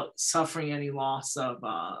without suffering any loss of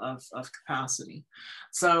capacity.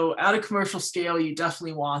 So at a commercial scale, you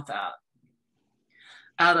definitely want that.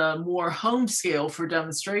 At a more home scale for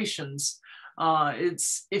demonstrations,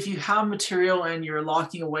 it's if you have material and you're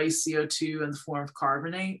locking away CO2 in the form of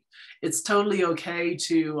carbonate, it's totally okay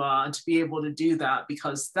to be able to do that,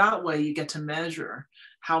 because that way you get to measure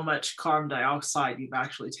how much carbon dioxide you've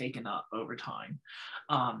actually taken up over time.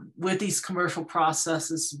 With these commercial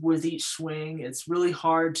processes, with each swing, it's really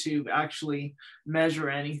hard to actually measure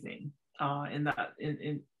anything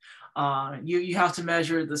you have to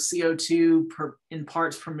measure the CO2 in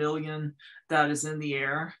parts per million that is in the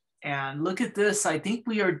air. And look at this, I think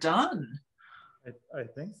we are done. I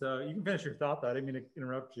think so. You can finish your thought. I didn't mean to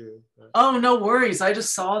interrupt you. But. Oh, no worries. I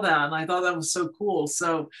just saw that and I thought that was so cool.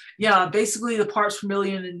 So yeah, basically the parts per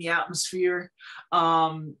million in the atmosphere,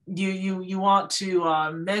 you want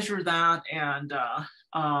to measure that, and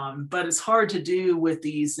but it's hard to do with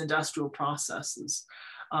these industrial processes.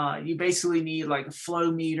 You basically need like a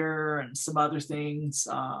flow meter and some other things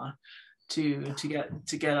to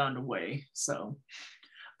get underway. So,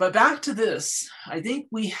 but back to this, I think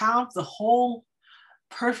we have the hole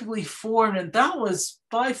perfectly formed, and that was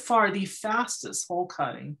by far the fastest hole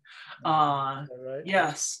cutting. Right?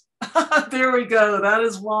 Yes, there we go. That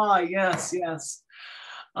is why. Yes.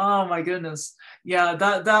 Oh my goodness. Yeah,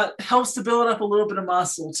 that helps to build up a little bit of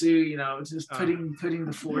muscle too, just putting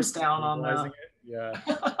the force down on that. Yeah.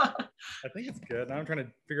 I think it's good. Now I'm trying to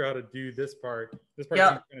figure out how to do this part. This part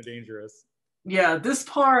seems kind of dangerous. Yeah, this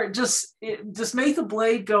part just make the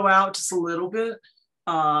blade go out just a little bit.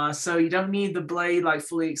 So you don't need the blade like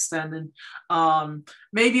fully extended.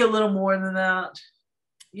 Maybe a little more than that.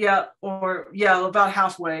 Yeah, or yeah, about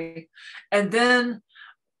halfway. And then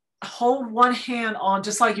hold one hand on,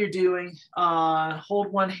 just like you're doing,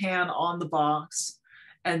 hold one hand on the box.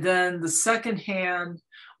 And then the second hand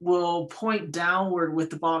will point downward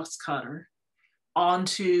with the box cutter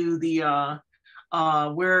onto the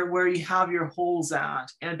where you have your holes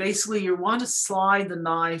at. And basically you want to slide the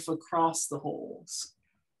knife across the holes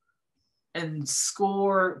and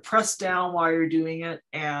press down while you're doing it.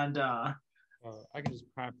 And I can just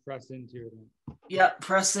kind of press into it. Yeah,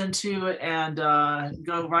 press into it and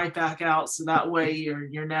go right back out. So that way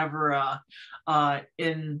you're never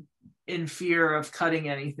in fear of cutting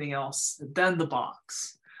anything else than the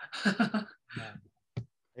box.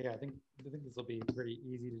 Yeah, I think this will be pretty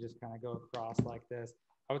easy to just kind of go across like this.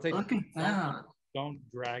 I would say Look at that. Don't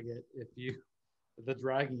drag it the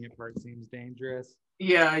dragging it part seems dangerous.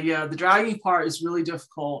 Yeah, the dragging part is really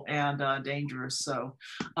difficult and dangerous. So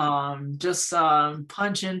just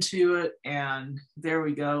punch into it and there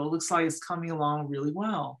we go. It looks like it's coming along really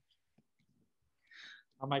well.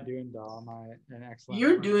 How am I doing, Dahl? Am I an excellent?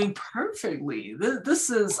 You're doing perfectly.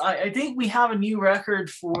 This is, I think we have a new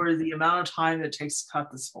record for the amount of time that it takes to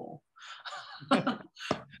cut this hole.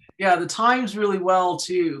 Yeah, the time's really well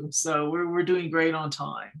too. So we're doing great on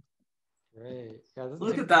time. Great. Yeah,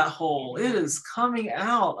 look at that hole. It is coming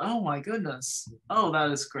out. Oh my goodness. Oh,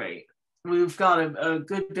 that is great. We've got a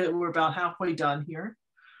good bit. We're about halfway done here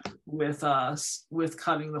with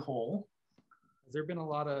cutting the hole. Has there been a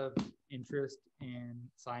lot of interest in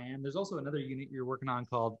Cyan? There's also another unit you're working on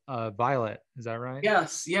called Violet. Is that right?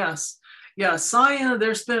 Yes. Yeah, Cyan,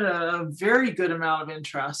 there's been a very good amount of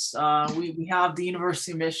interest. We have the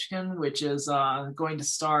University of Michigan, which is going to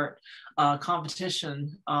start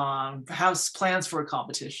competition, has plans for a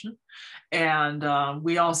competition. And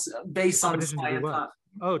we also, based on the Cyan platform.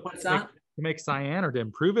 Oh, what's that? To make Cyan or to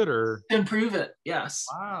improve it or? To improve it, yes.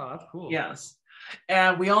 Wow, that's cool. Yes.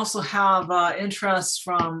 And we also have interest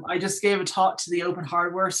from, I just gave a talk to the Open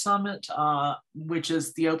Hardware Summit, which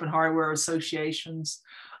is the Open Hardware Association's,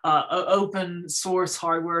 Open Source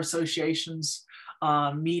Hardware Association's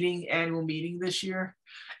annual meeting this year.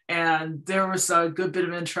 And there was a good bit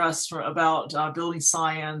of interest about building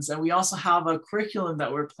Cyans. And we also have a curriculum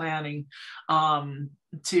that we're planning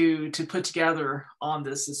to put together on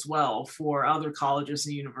this as well for other colleges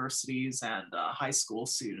and universities and high school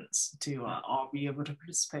students to all be able to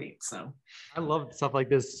participate. So I love stuff like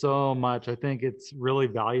this so much. I think it's really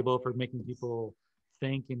valuable for making people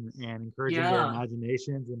think and encouraging their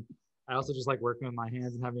imaginations. And I also just like working with my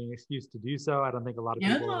hands and having an excuse to do so. I don't think a lot of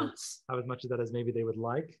people have as much of that as maybe they would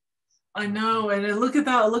like. I know, and look at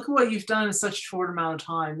that. Look at what you've done in such a short amount of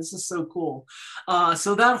time. This is so cool.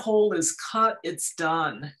 So that hole is cut, it's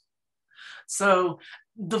done. So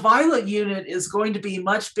the Violet unit is going to be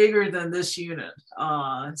much bigger than this unit.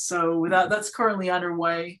 So that's currently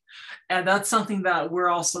underway. And that's something that we're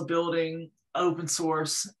also building open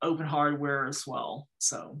source, open hardware as well.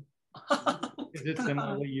 So is it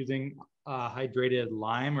similarly using hydrated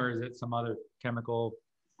lime or is it some other chemical?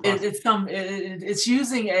 It's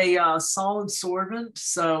using a solid sorbent,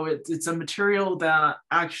 so it's a material that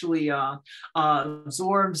actually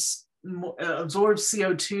absorbs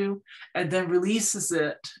CO2 and then releases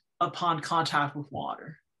it upon contact with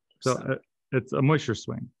water. So it's a moisture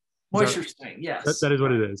swing. Moisture swing, yes. That is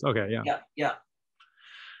what it is. Okay, yeah. Yeah.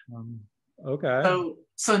 Okay.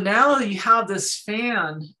 So now you have this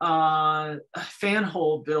fan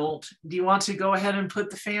hole built. Do you want to go ahead and put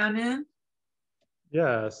the fan in?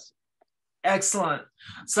 Yes. Excellent.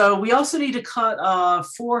 So we also need to cut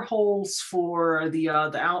 4 holes for the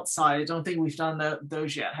outside. I don't think we've done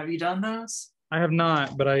those yet. Have you done those? I have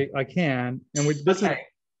not, but I can. And this is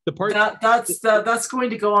the part that's going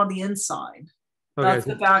to go on the inside. Okay, that's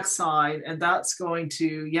the back side, and that's going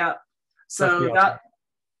to So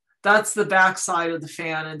that's the back side of the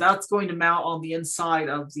fan, and that's going to mount on the inside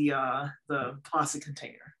of the plastic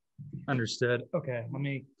container. Understood. Okay, let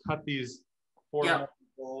me cut these.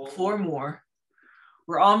 4 more.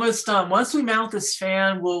 We're almost done. Once we mount this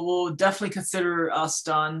fan, we'll definitely consider us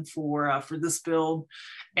done for this build.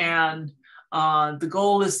 And the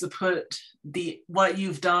goal is to put what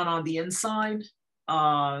you've done on the inside,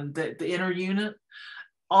 the inner unit,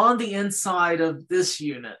 on the inside of this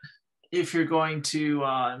unit. If you're going to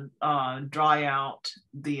dry out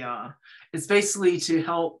it's basically to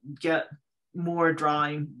help get more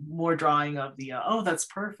drying of the. Oh, that's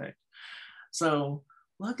perfect. So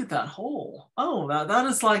Look at that hole. Oh, that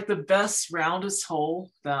is like the best roundest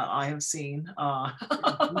hole that I have seen.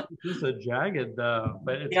 It's just a jagged though,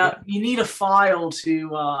 but it's yeah, you need a file to,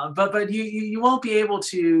 but you won't be able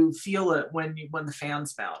to feel it when the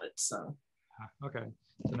fan's mounted. So. Okay.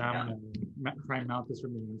 So now I'm gonna try and mount this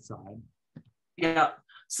from the inside. Yeah.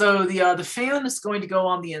 So the fan is going to go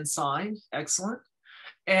on the inside. Excellent.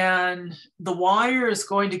 And the wire is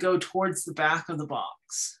going to go towards the back of the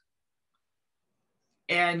box.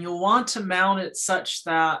 And you'll want to mount it such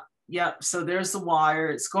that, yep, so there's the wire.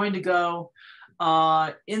 It's going to go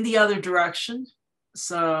in the other direction.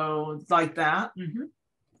 So like that.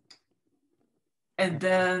 And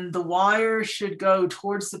then the wire should go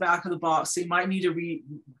towards the back of the box. So you might need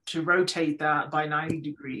to rotate that by 90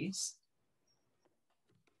 degrees.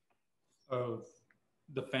 Oh,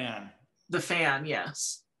 the fan. The fan,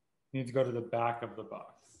 yes. You need to go to the back of the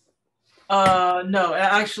box. No,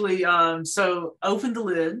 actually, so open the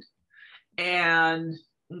lid and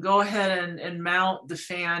go ahead and mount the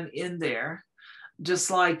fan in there, just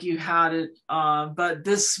like you had it. But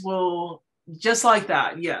this will, just like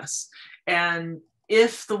that, yes. And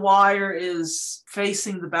if the wire is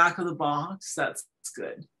facing the back of the box, that's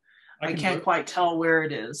good. I can't quite tell where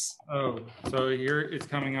it is. Oh, so here it's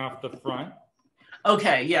coming off the front.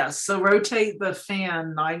 Okay, yes. So rotate the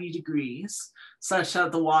fan 90 degrees such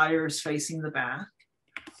that the wire is facing the back.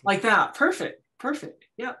 Like that. Perfect. Perfect.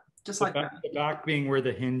 Yep. Just like that. The back being where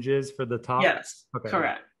the hinge is for the top? Yes. Okay.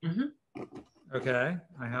 Correct. Okay.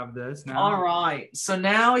 I have this now. All right. So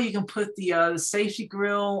now you can put the safety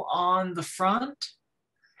grill on the front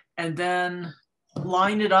and then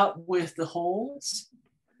line it up with the holes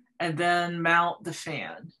and then mount the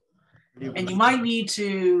fan. And you might need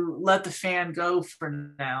to let the fan go for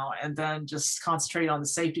now and then just concentrate on the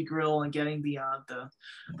safety grill and getting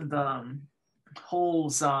the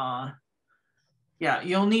holes. Yeah,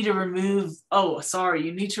 you'll need to remove,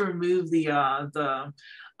 you need to remove the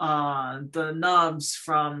nubs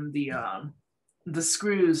from the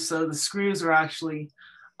screws. So the screws are actually,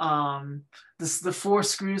 the 4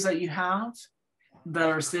 screws that you have that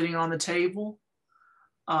are sitting on the table.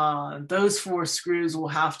 Those 4 screws will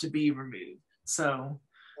have to be removed. So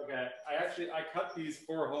okay, I cut these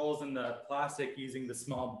 4 holes in the plastic using the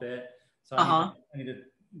small bit. So I need to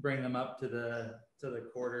bring them up to the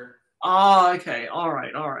quarter. Oh, okay. All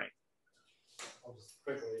right. I'll just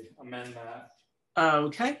quickly amend that.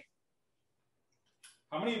 Okay.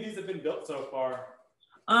 How many of these have been built so far?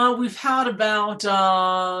 We've had about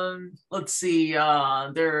let's see,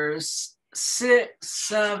 there's 6,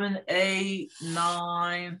 7, 8,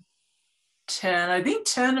 9, 10. I think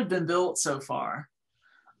 10 have been built so far.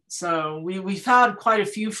 So we've had quite a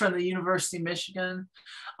few from the University of Michigan.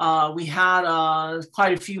 We had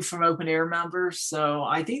quite a few from OpenAir members. So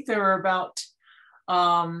I think there were about,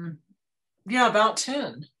 about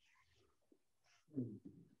 10.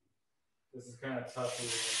 This is kind of tough.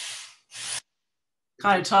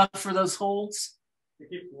 Kind of tough for those holes. They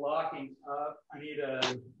keep locking up. I need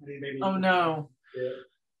maybe. Oh no.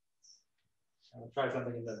 I'll try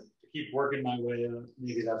something to keep working my way up.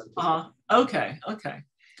 Maybe that's. Okay.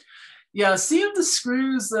 Yeah. See if the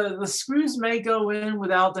screws. The screws may go in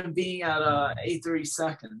without them being at 8/30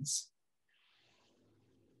 seconds,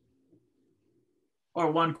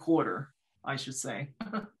 or 1/4, I should say.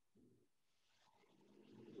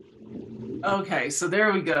 Okay. So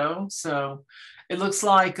there we go. So it looks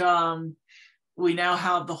like we now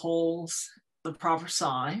have the holes the proper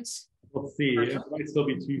size. We'll see. It might still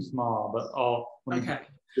be too small, but okay.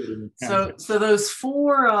 So those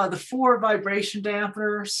 4 the 4 vibration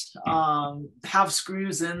dampeners have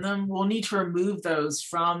screws in them. We'll need to remove those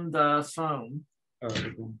from the foam.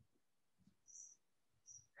 Okay.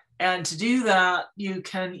 And to do that, you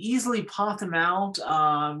can easily pop them out,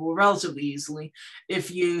 relatively easily, if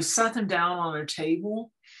you set them down on a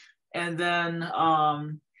table and then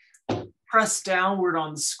press downward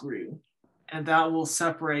on the screw, and that will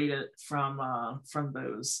separate it from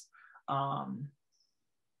those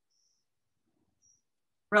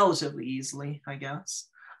relatively easily, I guess.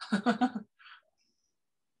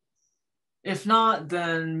 If not,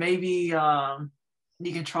 then maybe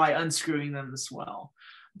you can try unscrewing them as well.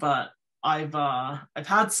 But I've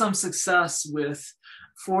had some success with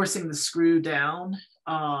forcing the screw down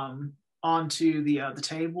onto the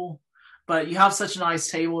table. But you have such a nice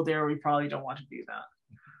table there, we probably don't want to do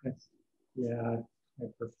that. Yeah, I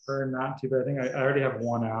prefer not to, but I think I already have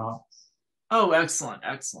one out. Oh, excellent.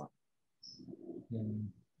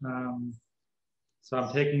 Yeah. So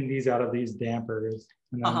I'm taking these out of these dampers.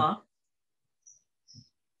 And then,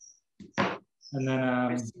 and then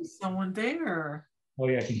I see someone there. Oh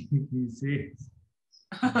yeah, can you see?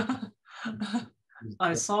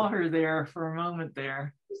 I saw her there for a moment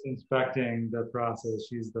there. Just inspecting the process.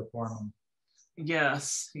 She's the foreman.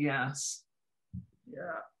 Yes, yes.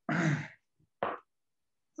 Yeah.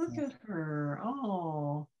 Look at her.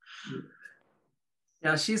 Oh.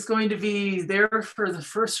 Yeah, she's going to be there for the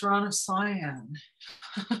first run of Cyan.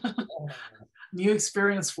 New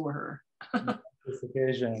experience for her. This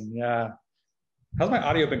occasion, yeah. How's my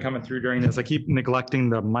audio been coming through during this? I keep neglecting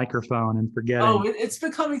the microphone and forgetting. Oh, it's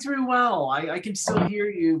been coming through well. I can still hear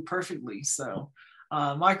you perfectly. So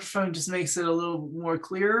microphone just makes it a little more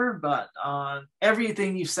clearer, but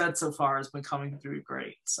everything you've said so far has been coming through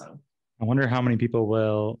great. So I wonder how many people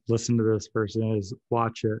will listen to this versus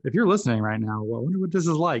watch it. If you're listening right now, well, I wonder what this is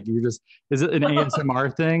like. Is it an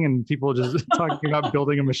ASMR thing and people just talking about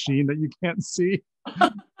building a machine that you can't see?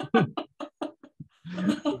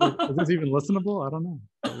 Is this even listenable? I don't know.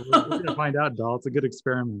 We're going to find out, Dahl. It's a good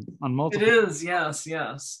experiment on multiple. It is, yes,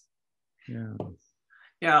 yes. Yeah.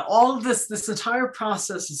 Yeah, all of this entire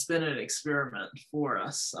process has been an experiment for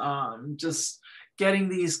us. Just getting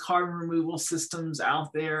these carbon removal systems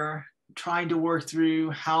out there, trying to work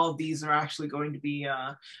through how these are actually going to be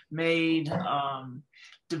made,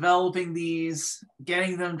 developing these,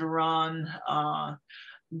 getting them to run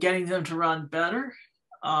better.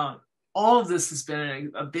 All of this has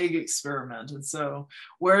been a big experiment. And so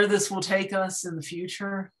where this will take us in the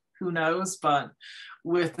future, who knows? But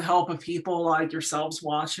with the help of people like yourselves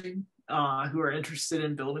watching, who are interested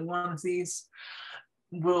in building one of these,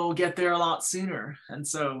 we'll get there a lot sooner. And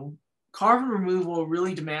so carbon removal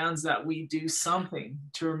really demands that we do something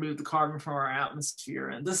to remove the carbon from our atmosphere.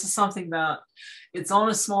 And this is something that it's on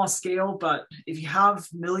a small scale, but if you have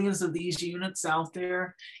millions of these units out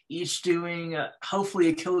there, each doing hopefully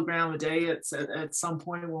a kilogram a day at some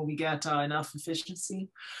point when we get enough efficiency,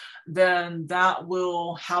 then that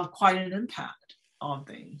will have quite an impact on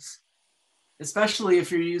things, especially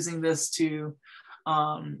if you're using this to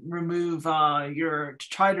try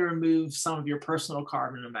to remove some of your personal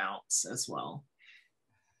carbon amounts as well.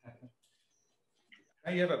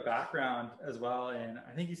 Now you have a background as well in,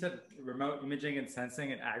 I think you said remote imaging and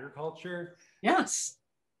sensing in agriculture. Yes.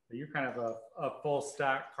 So you're kind of a full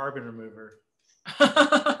stack carbon remover.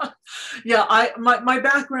 Yeah, my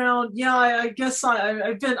background, yeah, I guess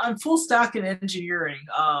I'm full stack in engineering.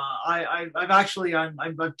 I've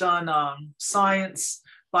done science,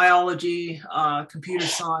 biology, computer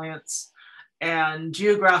science, and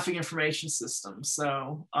geographic information systems.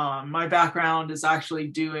 So my background is actually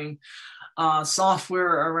doing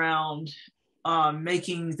software around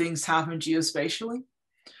making things happen geospatially.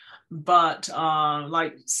 But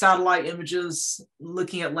like satellite images,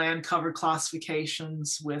 looking at land cover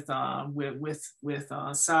classifications with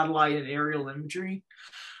satellite and aerial imagery.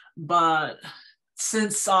 But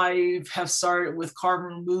since I have started with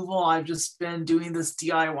carbon removal, I've just been doing this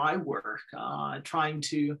DIY work, trying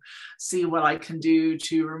to see what I can do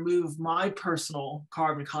to remove my personal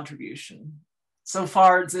carbon contribution. So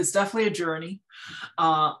far, it's definitely a journey.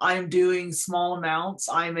 I'm doing small amounts.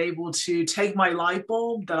 I'm able to take my light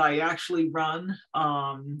bulb that I actually run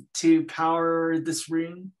to power this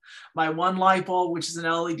room. My one light bulb, which is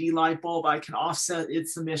an LED light bulb, I can offset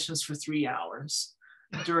its emissions for 3 hours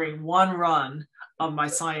during one run of my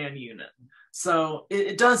Cyan unit. So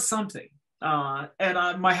it does something.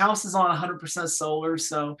 My house is on 100% solar,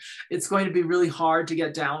 so it's going to be really hard to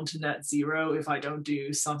get down to net zero if I don't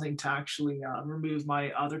do something to actually remove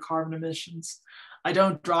my other carbon emissions. I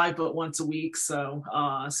don't drive but once a week, so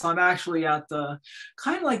I'm actually at the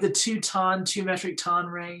kind of like the 2 metric ton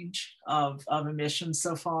range of emissions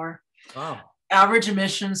so far. Wow. Average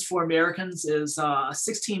emissions for Americans is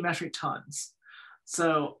 16 metric tons.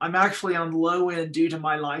 So I'm actually on the low end due to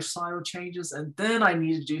my lifestyle changes, and then I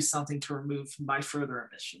need to do something to remove my further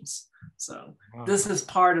emissions. So wow. This is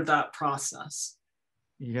part of that process.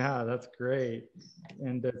 Yeah, that's great.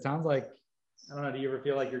 And it sounds like, I don't know, do you ever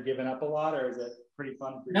feel like you're giving up a lot, or is it pretty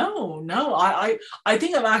fun for you? No, I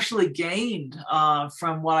think I've actually gained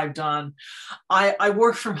from what I've done. I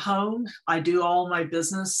work from home. I do all my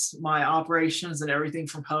business, my operations and everything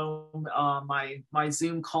from home. My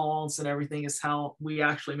Zoom calls and everything is how we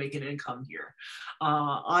actually make an income here.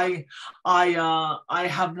 I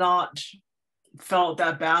have not felt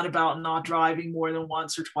that bad about not driving more than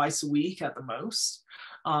once or twice a week at the most.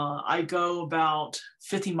 I go about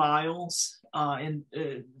 50 miles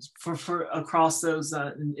for across those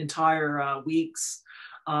entire weeks,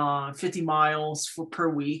 50 miles per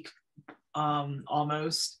week,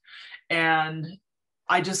 almost. And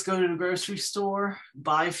I just go to the grocery store,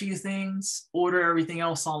 buy a few things, order everything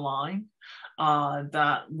else online.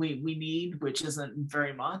 that we need, which isn't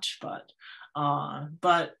very much, but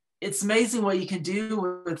it's amazing what you can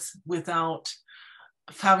do without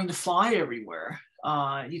having to fly everywhere.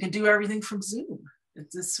 You can do everything from Zoom.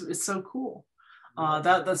 It's so cool.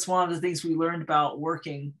 That's one of the things we learned about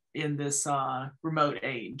working in this remote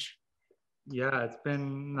age. Yeah, it's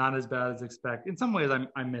been not as bad as expected. In some ways,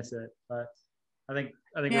 I miss it, but I think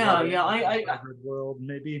hybrid world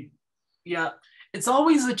maybe. Yeah, it's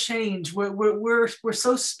always a change. We're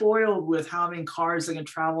so spoiled with having cars that can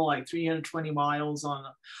travel like 320 miles on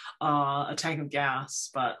a tank of gas.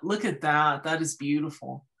 But look at that. That is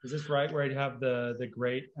beautiful. Is this right where you have the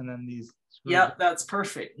grate and then these screws? Yeah, that's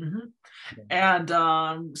perfect. Okay. And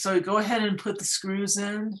so go ahead and put the screws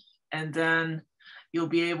in, and then you'll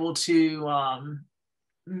be able to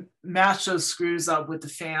match those screws up with the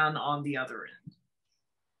fan on the other end.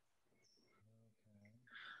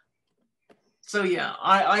 So yeah,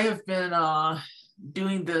 I have been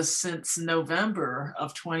doing this since November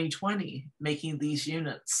of 2020, making these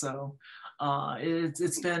units. So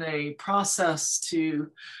it's been a process to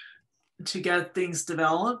get things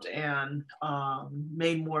developed and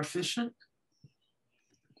made more efficient,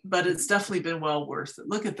 but it's definitely been well worth it.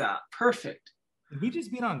 Look at that, perfect. Did we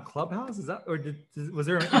just meet on Clubhouse? Is that, or was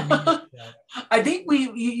there? I think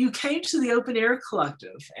you came to the OpenAir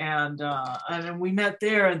Collective, and then we met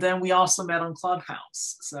there, and then we also met on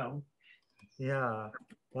Clubhouse. So, yeah,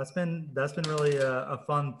 that's been really a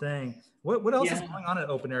fun thing. What else is going on at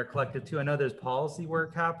OpenAir Collective too? I know there's policy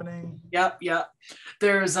work happening. Yep.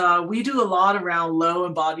 There's we do a lot around low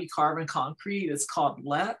embodied carbon concrete. It's called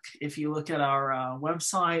𝐓𝐔𝐑𝐍. If you look at our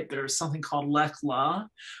website, there's something called 𝐓𝐔𝐑𝐍,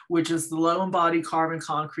 which is the Low Embodied Carbon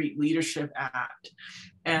Concrete Leadership Act.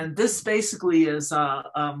 And this basically is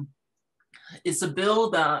it's a bill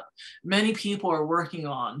that many people are working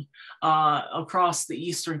on across the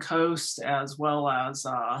Eastern Coast, as well as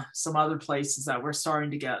some other places that we're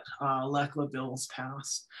starting to get 𝐓𝐔𝐑𝐍 bills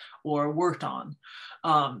passed or worked on.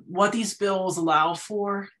 What these bills allow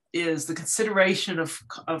for is the consideration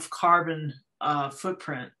of carbon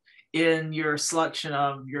footprint in your selection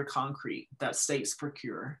of your concrete that states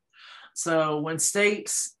procure. So when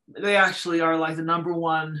states, they actually are like the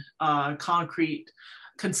 #1 concrete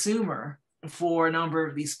consumer for a number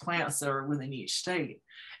of these plants that are within each state.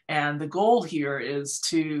 And the goal here is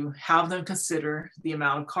to have them consider the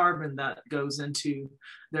amount of carbon that goes into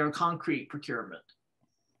their concrete procurement.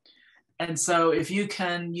 And so if you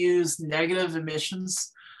can use negative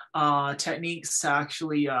emissions techniques to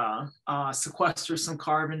actually sequester some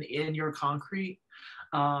carbon in your concrete,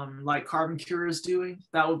 like CarbonCure is doing,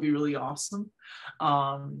 that would be really awesome.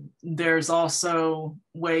 There's also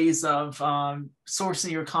ways of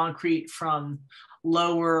sourcing your concrete from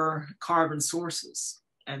lower carbon sources.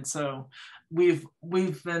 And so we've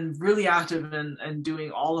been really active in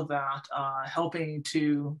doing all of that, helping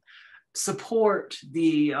to support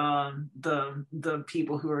the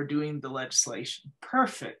people who are doing the legislation.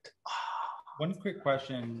 Perfect. One quick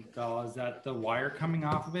question, Dahl, is that the wire coming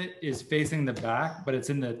off of it is facing the back, but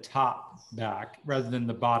it's in the top back rather than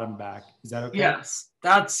the bottom back. Is that okay? Yes,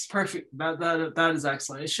 that's perfect. That is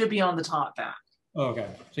excellent. It should be on the top back. Oh,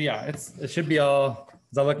 okay. So yeah, it should be all,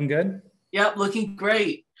 is that looking good? Yep, looking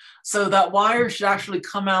great. So that wire should actually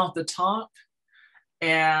come out the top,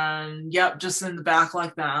 and yep, just in the back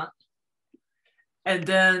like that. And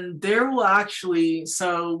then there will actually,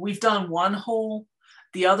 so we've done one hole.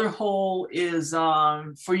 The other hole is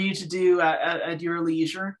for you to do at your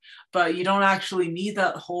leisure, but you don't actually need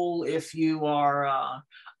that hole if you are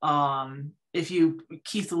if you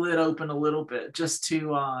keep the lid open a little bit, just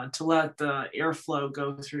to let the airflow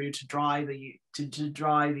go through to dry the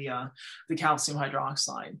calcium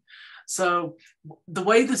hydroxide. So the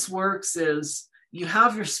way this works is you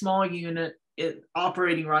have your small unit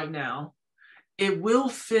operating right now. It will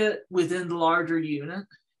fit within the larger unit.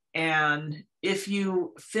 And if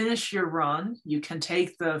you finish your run, you can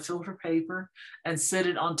take the filter paper and sit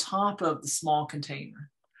it on top of the small container.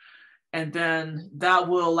 And then that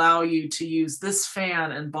will allow you to use this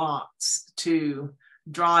fan and box to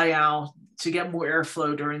dry out, to get more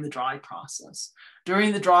airflow during the dry process.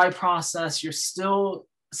 During the dry process, you're still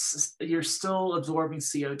absorbing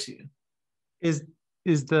CO2.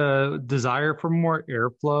 Is the desire for more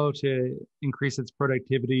airflow to increase its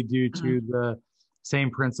productivity due to the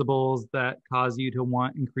same principles that cause you to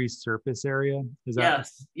want increased surface area? Is that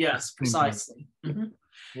yes, precisely.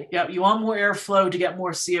 Yeah, you want more airflow to get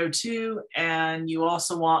more CO2, and you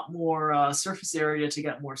also want more surface area to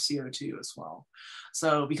get more CO2 as well.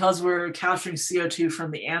 So because we're capturing CO2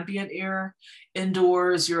 from the ambient air,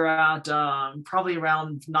 indoors you're at probably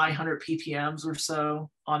around 900 ppms or so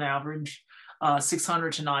on average.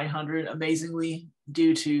 600 to 900, amazingly,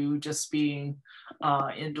 due to just being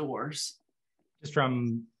indoors. Just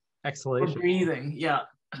from exhalation. Or breathing, yeah.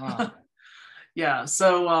 Wow. Yeah,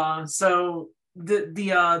 so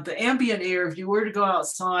the ambient air, if you were to go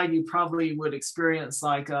outside, you probably would experience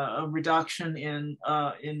like a reduction in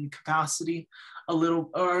capacity, a little,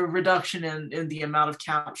 or a reduction in the amount of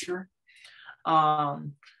capture,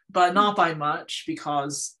 but not by much,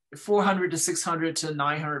 because 400 to 600 to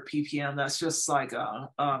 900 ppm, that's just like a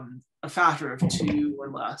factor of 2 or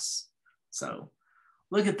less. So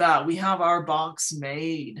look at that, we have our box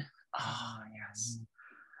made. Oh yes,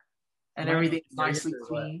 and everything's nicely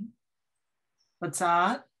clean. What's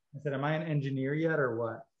that? I said, am I an engineer yet or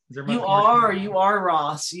what? Is there you are,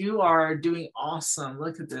 Ross. You are doing awesome.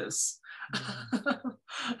 Look at this.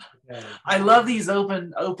 Okay. I love these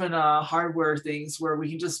open hardware things where we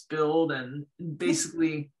can just build, and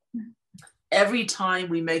basically every time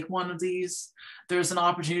we make one of these, there's an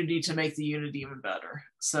opportunity to make the unit even better.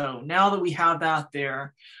 So now that we have that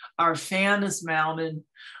there, our fan is mounted.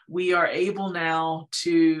 We are able now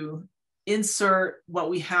to insert what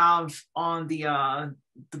we have on the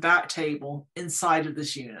back table inside of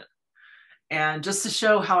this unit. And just to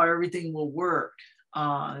show how everything will work,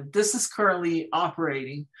 this is currently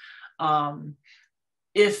operating.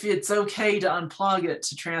 If it's okay to unplug it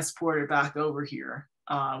to transport it back over here,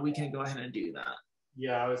 we can go ahead and do that.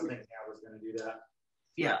 Yeah, I was thinking I was going to do that.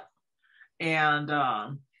 Yeah,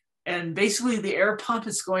 and basically the air pump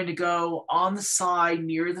is going to go on the side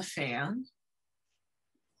near the fan.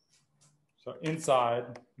 So inside,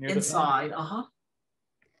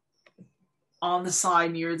 on the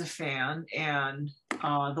side near the fan, and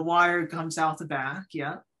the wire comes out the back.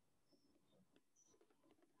 Yeah.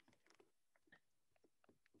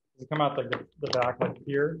 Does it come out like the back, like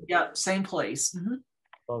here? Yeah, same place. Mm-hmm.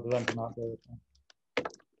 Both of them come out there.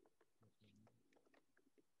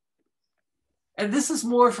 And this is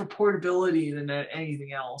more for portability than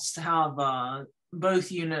anything else, to have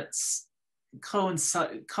both units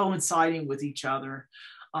coinciding with each other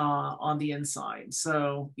on the inside.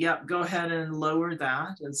 So yeah, go ahead and lower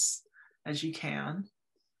that as you can.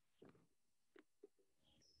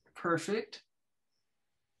 Perfect.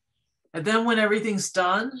 And then when everything's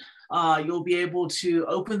done, you'll be able to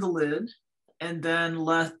open the lid and then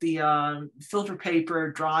let the filter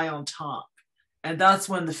paper dry on top. And that's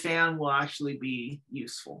when the fan will actually be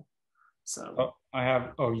useful. So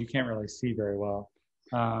you can't really see very well.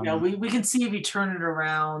 Yeah, we can see if you turn it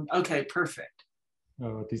around. Okay, perfect.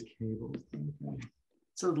 Oh, these cables. Okay.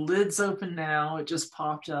 So the lid's open now. It just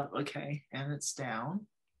popped up. Okay, and it's down.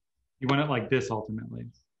 You want it like this ultimately?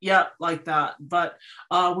 Yeah, like that. But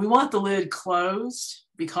we want the lid closed,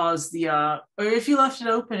 because or if you left it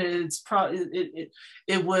open,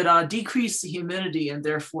 it would decrease the humidity, and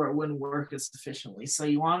therefore it wouldn't work as efficiently. So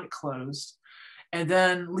you want it closed, and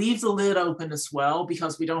then leave the lid open as well,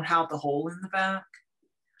 because we don't have the hole in the back.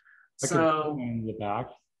 So in the back.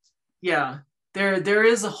 Yeah, there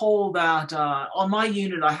is a hole that on my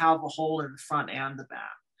unit I have a hole in the front and the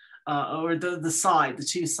back, or the side, the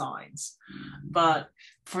two sides. But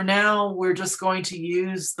for now, we're just going to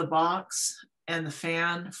use the box and the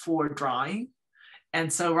fan for drying.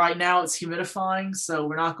 And so right now it's humidifying, so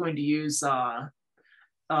we're not going to use that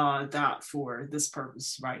for this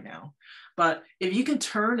purpose right now. But if you can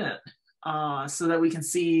turn it so that we can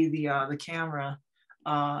see the camera.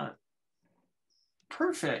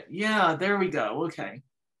 Perfect. Yeah, there we go. Okay.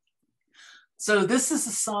 So this is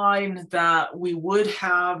a sign that we would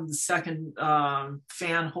have the second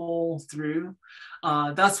fan hole through.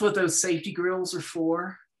 That's what those safety grills are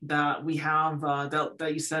for, that we have,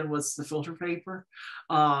 that you said was the filter paper.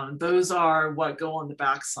 Those are what go on the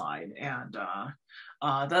backside, and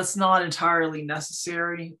that's not entirely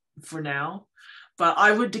necessary for now, but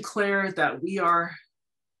I would declare that we are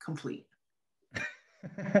complete.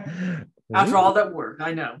 After all that work,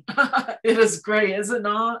 I know. It is great, is it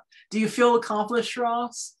not? Do you feel accomplished,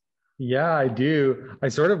 Ross? Yeah, I do. I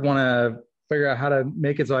sort of want to figure out how to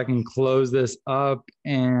make it so I can close this up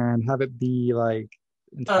and have it be like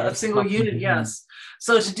a single unit. Yes.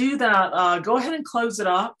 So to do that, go ahead and close it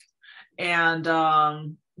up, and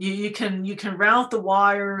you can route the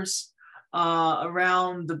wires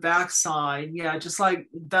around the backside. Yeah, just like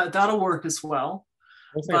that. That'll work as well.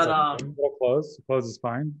 But close is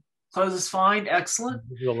fine. Close is fine. Excellent.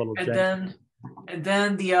 And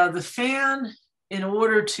then the fan, in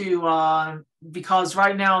order to because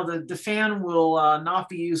right now the fan will not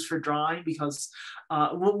be used for drying, because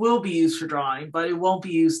will be used for drying, but it won't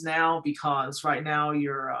be used now, because right now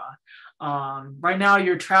you're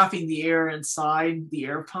trapping the air inside the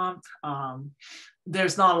air pump.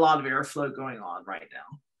 there's not a lot of airflow going on right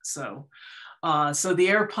now. So, so the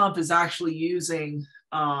air pump is actually using,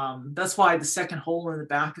 that's why the second hole in the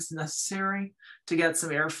back is necessary to get some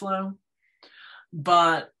airflow.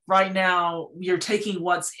 But right now you're taking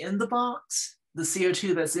what's in the box, the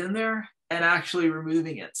CO2 that's in there, and actually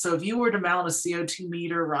removing it. So if you were to mount a CO2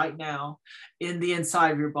 meter right now in the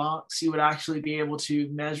inside of your box, you would actually be able to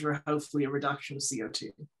measure hopefully a reduction of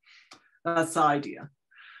CO2. That's the idea.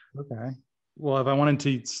 Okay. Well, if I wanted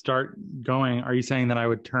to start going, are you saying that I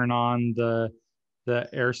would turn on the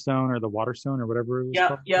air stone or the water stone or whatever it was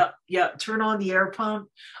called? Yeah. Turn on the air pump.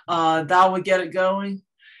 That would get it going.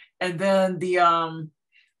 And then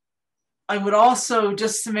I would also,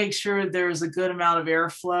 just to make sure there's a good amount of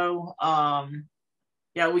airflow,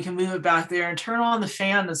 we can move it back there and turn on the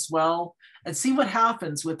fan as well and see what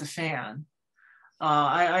happens with the fan.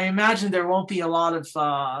 I imagine there won't be a lot of,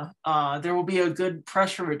 there will be a good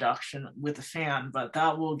pressure reduction with the fan, but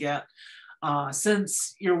that will get,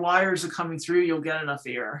 since your wires are coming through, you'll get enough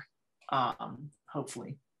air,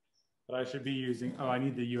 hopefully. But I should be using, I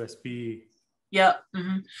need the USB. Yep.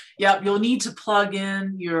 Yep. You'll need to plug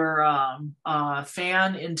in your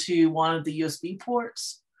fan into one of the USB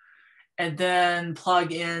ports, and then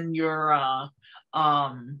plug in your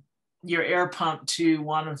air pump to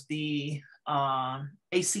one of the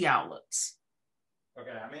AC outlets.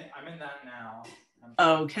 Okay, I'm in that now.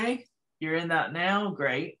 Okay, you're in that now.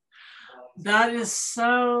 Great. That is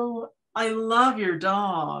so. I love your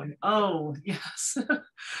dog. Oh yes,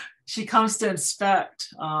 she comes to inspect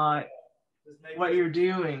what you're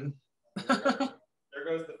doing. There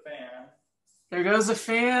goes the fan. There goes the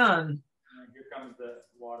fan. And here comes the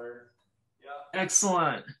water. Yeah.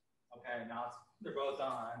 Excellent. Okay, now they're both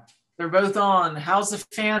on. They're both on. How's the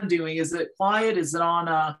fan doing? Is it quiet? Is it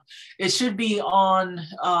on? It should be on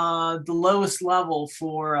the lowest level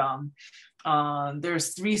for.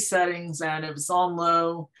 There's 3 settings, and if it's on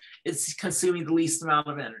low, it's consuming the least amount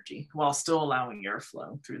of energy while still allowing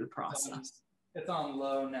airflow through the process. It's on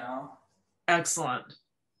low now. Excellent.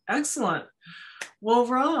 Excellent. Well,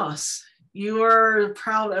 Ross, you are a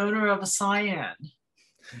proud owner of a Cyan.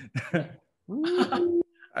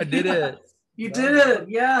 I did it. You did it.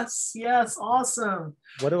 Yes. Yes. Awesome.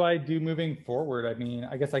 What do I do moving forward? I mean,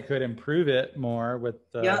 I guess I could improve it more with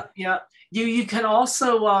the... Yeah. You can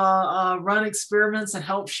also run experiments and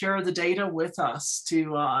help share the data with us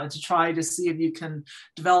to try to see if you can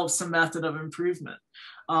develop some method of improvement.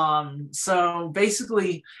 So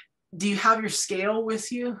basically, do you have your scale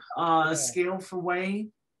with you? Scale for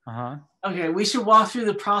weighing? Okay, we should walk through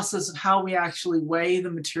the process of how we actually weigh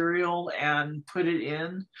the material and put it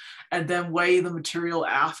in, and then weigh the material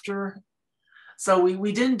after. So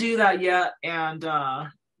we didn't do that yet, and go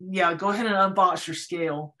ahead and unbox your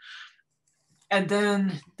scale. And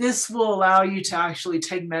then this will allow you to actually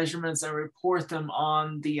take measurements and report them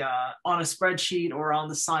on a spreadsheet or on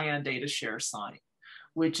the Cyan data share site,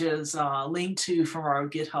 which is linked to from our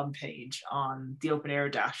GitHub page on the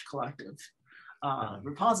OpenAir Collective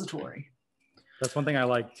repository. That's one thing I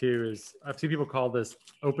like too, is I've seen people call this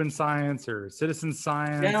open science or citizen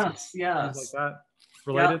science. Yes. Things like that.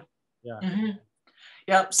 Related? Yep. Yeah.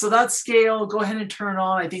 Yep. So that scale, go ahead and turn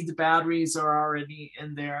on. I think the batteries are already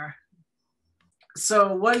in there.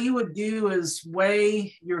 So what you would do is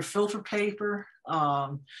weigh your filter paper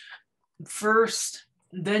first.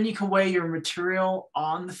 Then you can weigh your material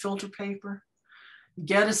on the filter paper.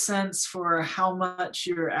 Get a sense for how much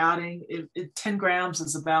you're adding. 10 grams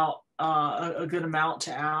is about a good amount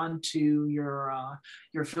to add to your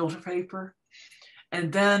filter paper.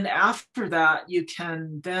 And then after that, you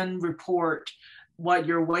can then report what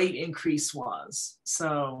your weight increase was.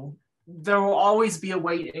 So there will always be a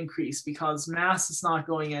weight increase because mass is not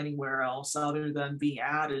going anywhere else other than being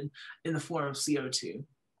added in the form of CO2.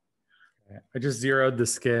 I just zeroed the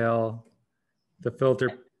scale. The filter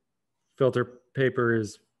paper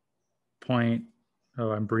is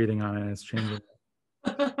I'm breathing on it. It's changing.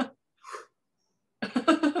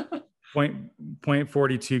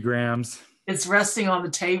 0.42 grams. It's resting on the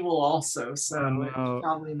table also, so it's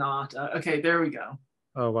probably not. Okay, there we go.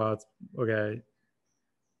 Oh, wow. It's okay.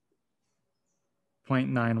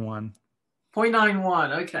 0.91.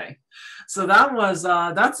 0.91. Okay, so that was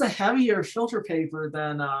that's a heavier filter paper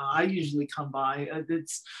than I usually come by.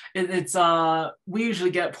 We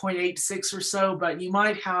usually get 0.86 or so, but you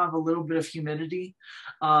might have a little bit of humidity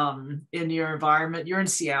in your environment. You're in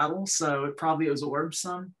Seattle, so it probably absorbs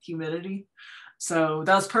some humidity. So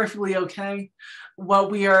that's perfectly okay. What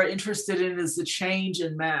we are interested in is the change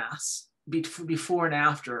in mass before and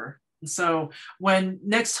after. So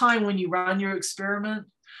next time when you run your experiment,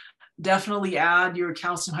 definitely add your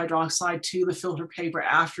calcium hydroxide to the filter paper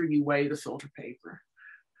after you weigh the filter paper.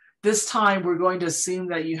 This time we're going to assume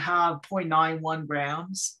that you have 0.91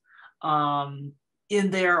 grams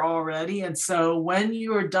in there already. And so when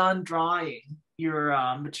you are done drying your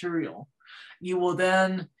material, you will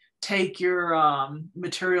then take your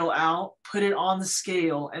material out, put it on the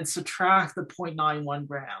scale, and subtract the 0.91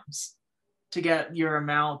 grams to get your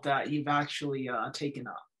amount that you've actually taken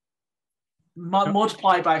up.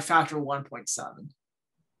 Multiply by a factor of 1.7.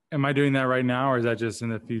 Am I doing that right now, or is that just in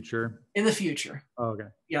the future? In the future. Oh, okay.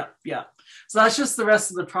 Yeah, yeah. So that's just the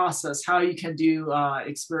rest of the process, how you can do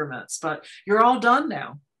experiments. But you're all done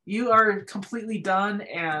now. You are completely done,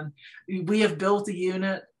 and we have built the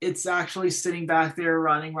unit. It's actually sitting back there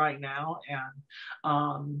running right now.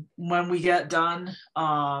 And when we get done,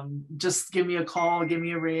 just give me a call, give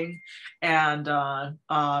me a ring, and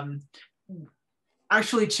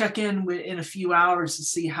actually check in in a few hours to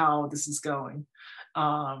see how this is going,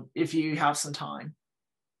 if you have some time.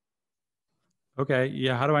 Okay.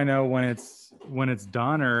 Yeah. How do I know when it's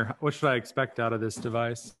done, or what should I expect out of this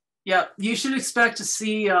device? Yeah, you should expect to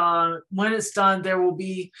see when it's done, there will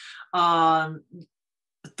be thorough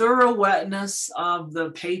wetness of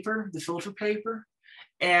the paper, the filter paper,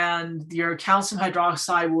 and your calcium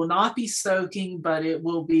hydroxide will not be soaking, but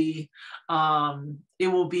it'll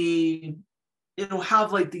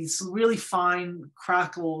have like these really fine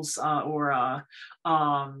crackles, it'll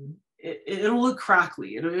look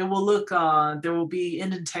crackly. It will look, there will be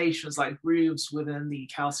indentations like grooves within the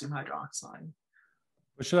calcium hydroxide.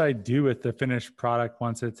 What should I do with the finished product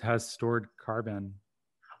once it has stored carbon?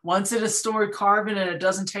 Once it has stored carbon and it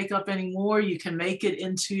doesn't take up any more, you can make it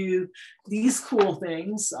into these cool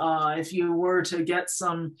things. If you were to get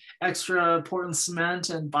some extra Portland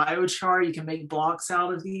cement and biochar, you can make blocks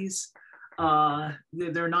out of these.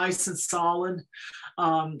 They're nice and solid.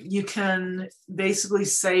 You can basically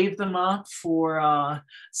save them up for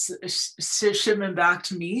shipment back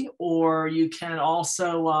to me, or you can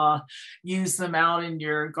also use them out in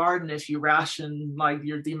your garden if you ration like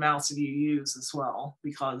the amounts that you use as well,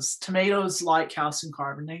 because tomatoes like calcium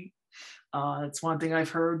carbonate. It's one thing I've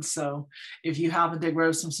heard. So if you happen to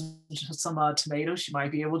grow some tomatoes, you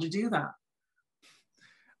might be able to do that.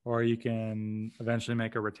 Or you can eventually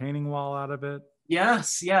make a retaining wall out of it.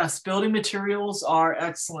 Yes, yes. Building materials are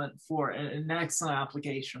excellent for an excellent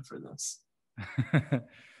application for this.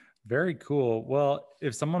 Very cool. Well,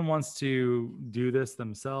 if someone wants to do this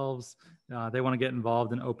themselves, they want to get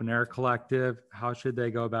involved in OpenAir Collective, how should they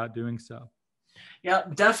go about doing so? Yeah,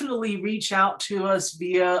 definitely reach out to us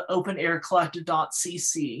via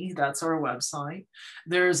openaircollective.cc. That's our website.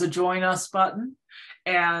 There's a Join Us button.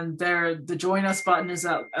 And the Join Us button is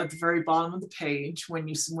at the very bottom of the page. When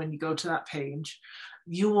you go to that page,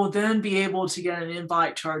 you will then be able to get an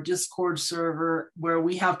invite to our Discord server where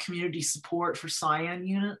we have community support for Cyan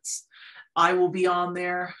units. I will be on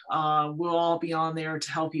there. We'll all be on there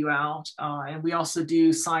to help you out. And we also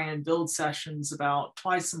do Cyan build sessions about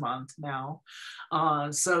twice a month now.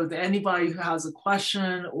 So anybody who has a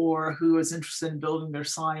question or who is interested in building their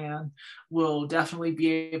Cyan will definitely be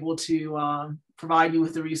able to provide you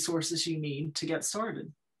with the resources you need to get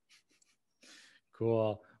started.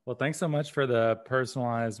 Cool. Well, thanks so much for the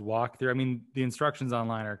personalized walkthrough. I mean, the instructions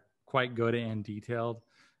online are quite good and detailed.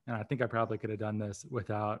 And I think I probably could have done this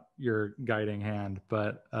without your guiding hand,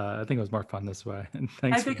 but I think it was more fun this way. And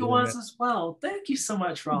thanks. I think it was as well. Thank you so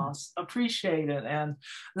much, Ross. Appreciate it. And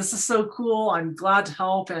this is so cool. I'm glad to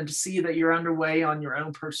help and to see that you're underway on your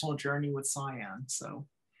own personal journey with Cyan. So.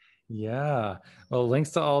 Yeah. Well, links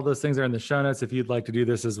to all those things are in the show notes. If you'd like to do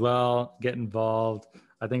this as well, get involved.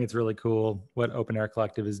 I think it's really cool what OpenAir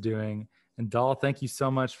Collective is doing. And Dahl, thank you so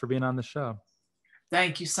much for being on the show.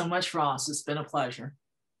 Thank you so much, Ross. It's been a pleasure.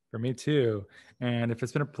 For me too. And if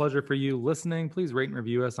it's been a pleasure for you listening, please rate and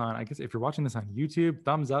review us on, I guess if you're watching this on YouTube,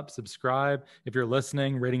 thumbs up, subscribe. If you're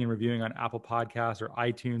listening, rating and reviewing on Apple Podcasts or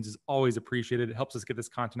iTunes is always appreciated. It helps us get this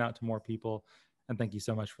content out to more people. And thank you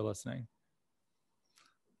so much for listening.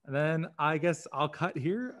 And then I guess I'll cut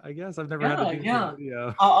here. I guess I've never had to do a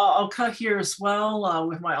video. I'll cut here as well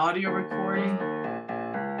with my audio recording.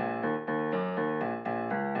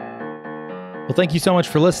 Well, thank you so much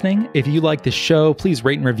for listening. If you like this show, please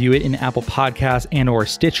rate and review it in Apple Podcasts and or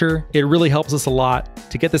Stitcher. It really helps us a lot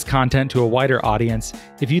to get this content to a wider audience.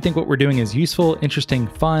 If you think what we're doing is useful, interesting,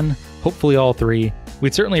 fun, hopefully all three,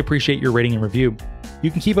 we'd certainly appreciate your rating and review. You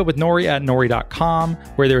can keep up with Nori at nori.com,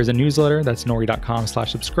 where there is a newsletter. That's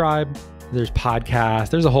nori.com/subscribe. there's podcasts,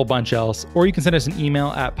 there's a whole bunch else, or you can send us an email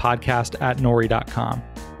at podcast@nori.com.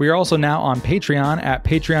 We are also now on Patreon at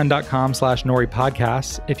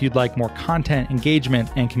patreon.com/noripodcasts if you'd like more content, engagement,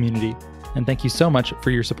 and community. And thank you so much for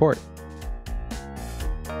your support.